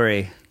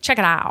glory. Check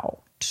it out.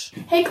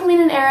 Hey,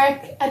 Colleen and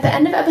Erik. At the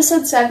end of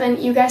episode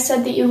 7, you guys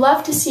said that you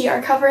love to see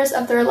our covers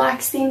of the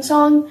Relax theme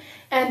song,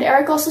 and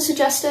Erik also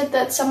suggested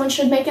that someone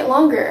should make it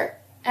longer.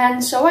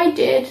 And so I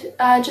did,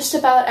 just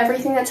about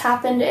everything that's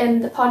happened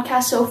in the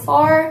podcast so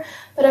far,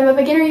 but I'm a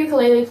beginner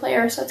ukulele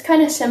player, so it's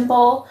kind of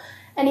simple.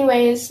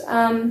 Anyways,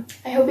 I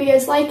hope you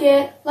guys like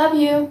it. Love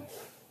you.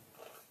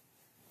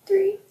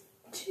 3,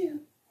 2,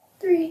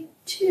 3,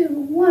 2,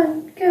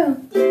 1, go.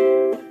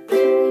 We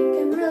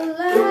can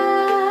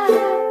relax.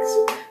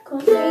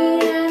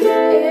 Colleen and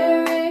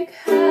Erik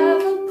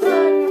have a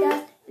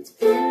podcast. It's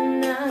been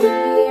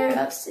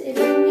stuff sitting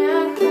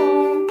at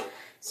home.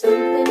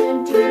 Something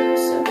to do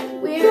so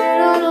we're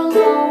not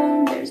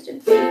alone. There's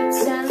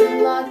debates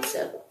and lots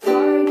of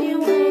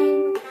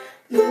arguing.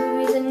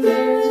 Movies and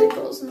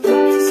musicals and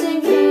lots of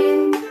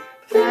singing.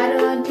 Bad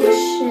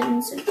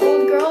auditions and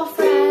old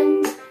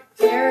girlfriends.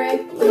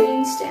 Erik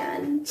wouldn't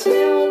stand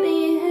till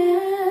the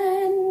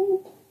end.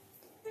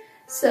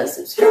 So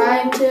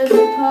subscribe to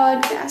the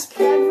podcast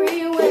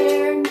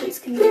everywhere. And please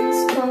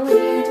convince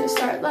Colleen to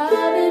start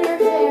loving her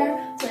hair.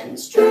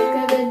 When's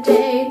drunk of the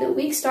day? The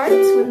week starts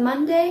with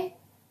Monday.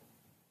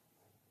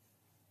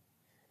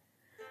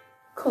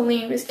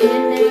 Colleen was in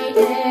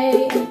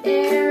AA and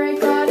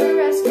Erik got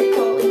arrested.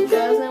 Colleen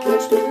doesn't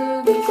watch the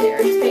movies.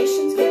 Erik's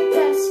patience get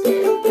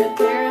tested.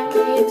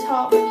 Apparently it's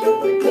hot when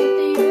you admit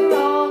that you're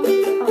wrong.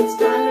 Oh, it's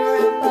time to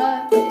wrap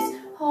up this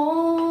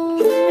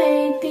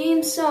homemade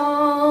theme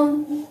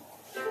song.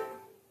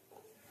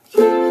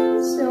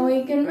 So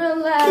we can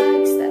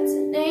relax. That's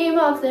the name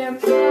of their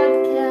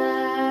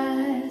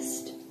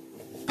podcast.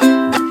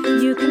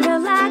 You can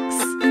relax.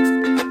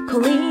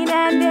 Colleen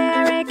and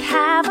Erik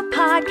have a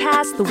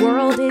podcast. The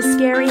world is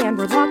scary and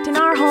we're locked in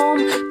our home,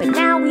 but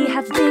now we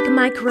have big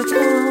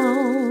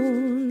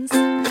microphones.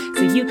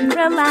 So you can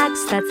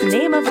relax. That's the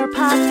name of our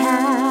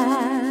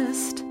podcast.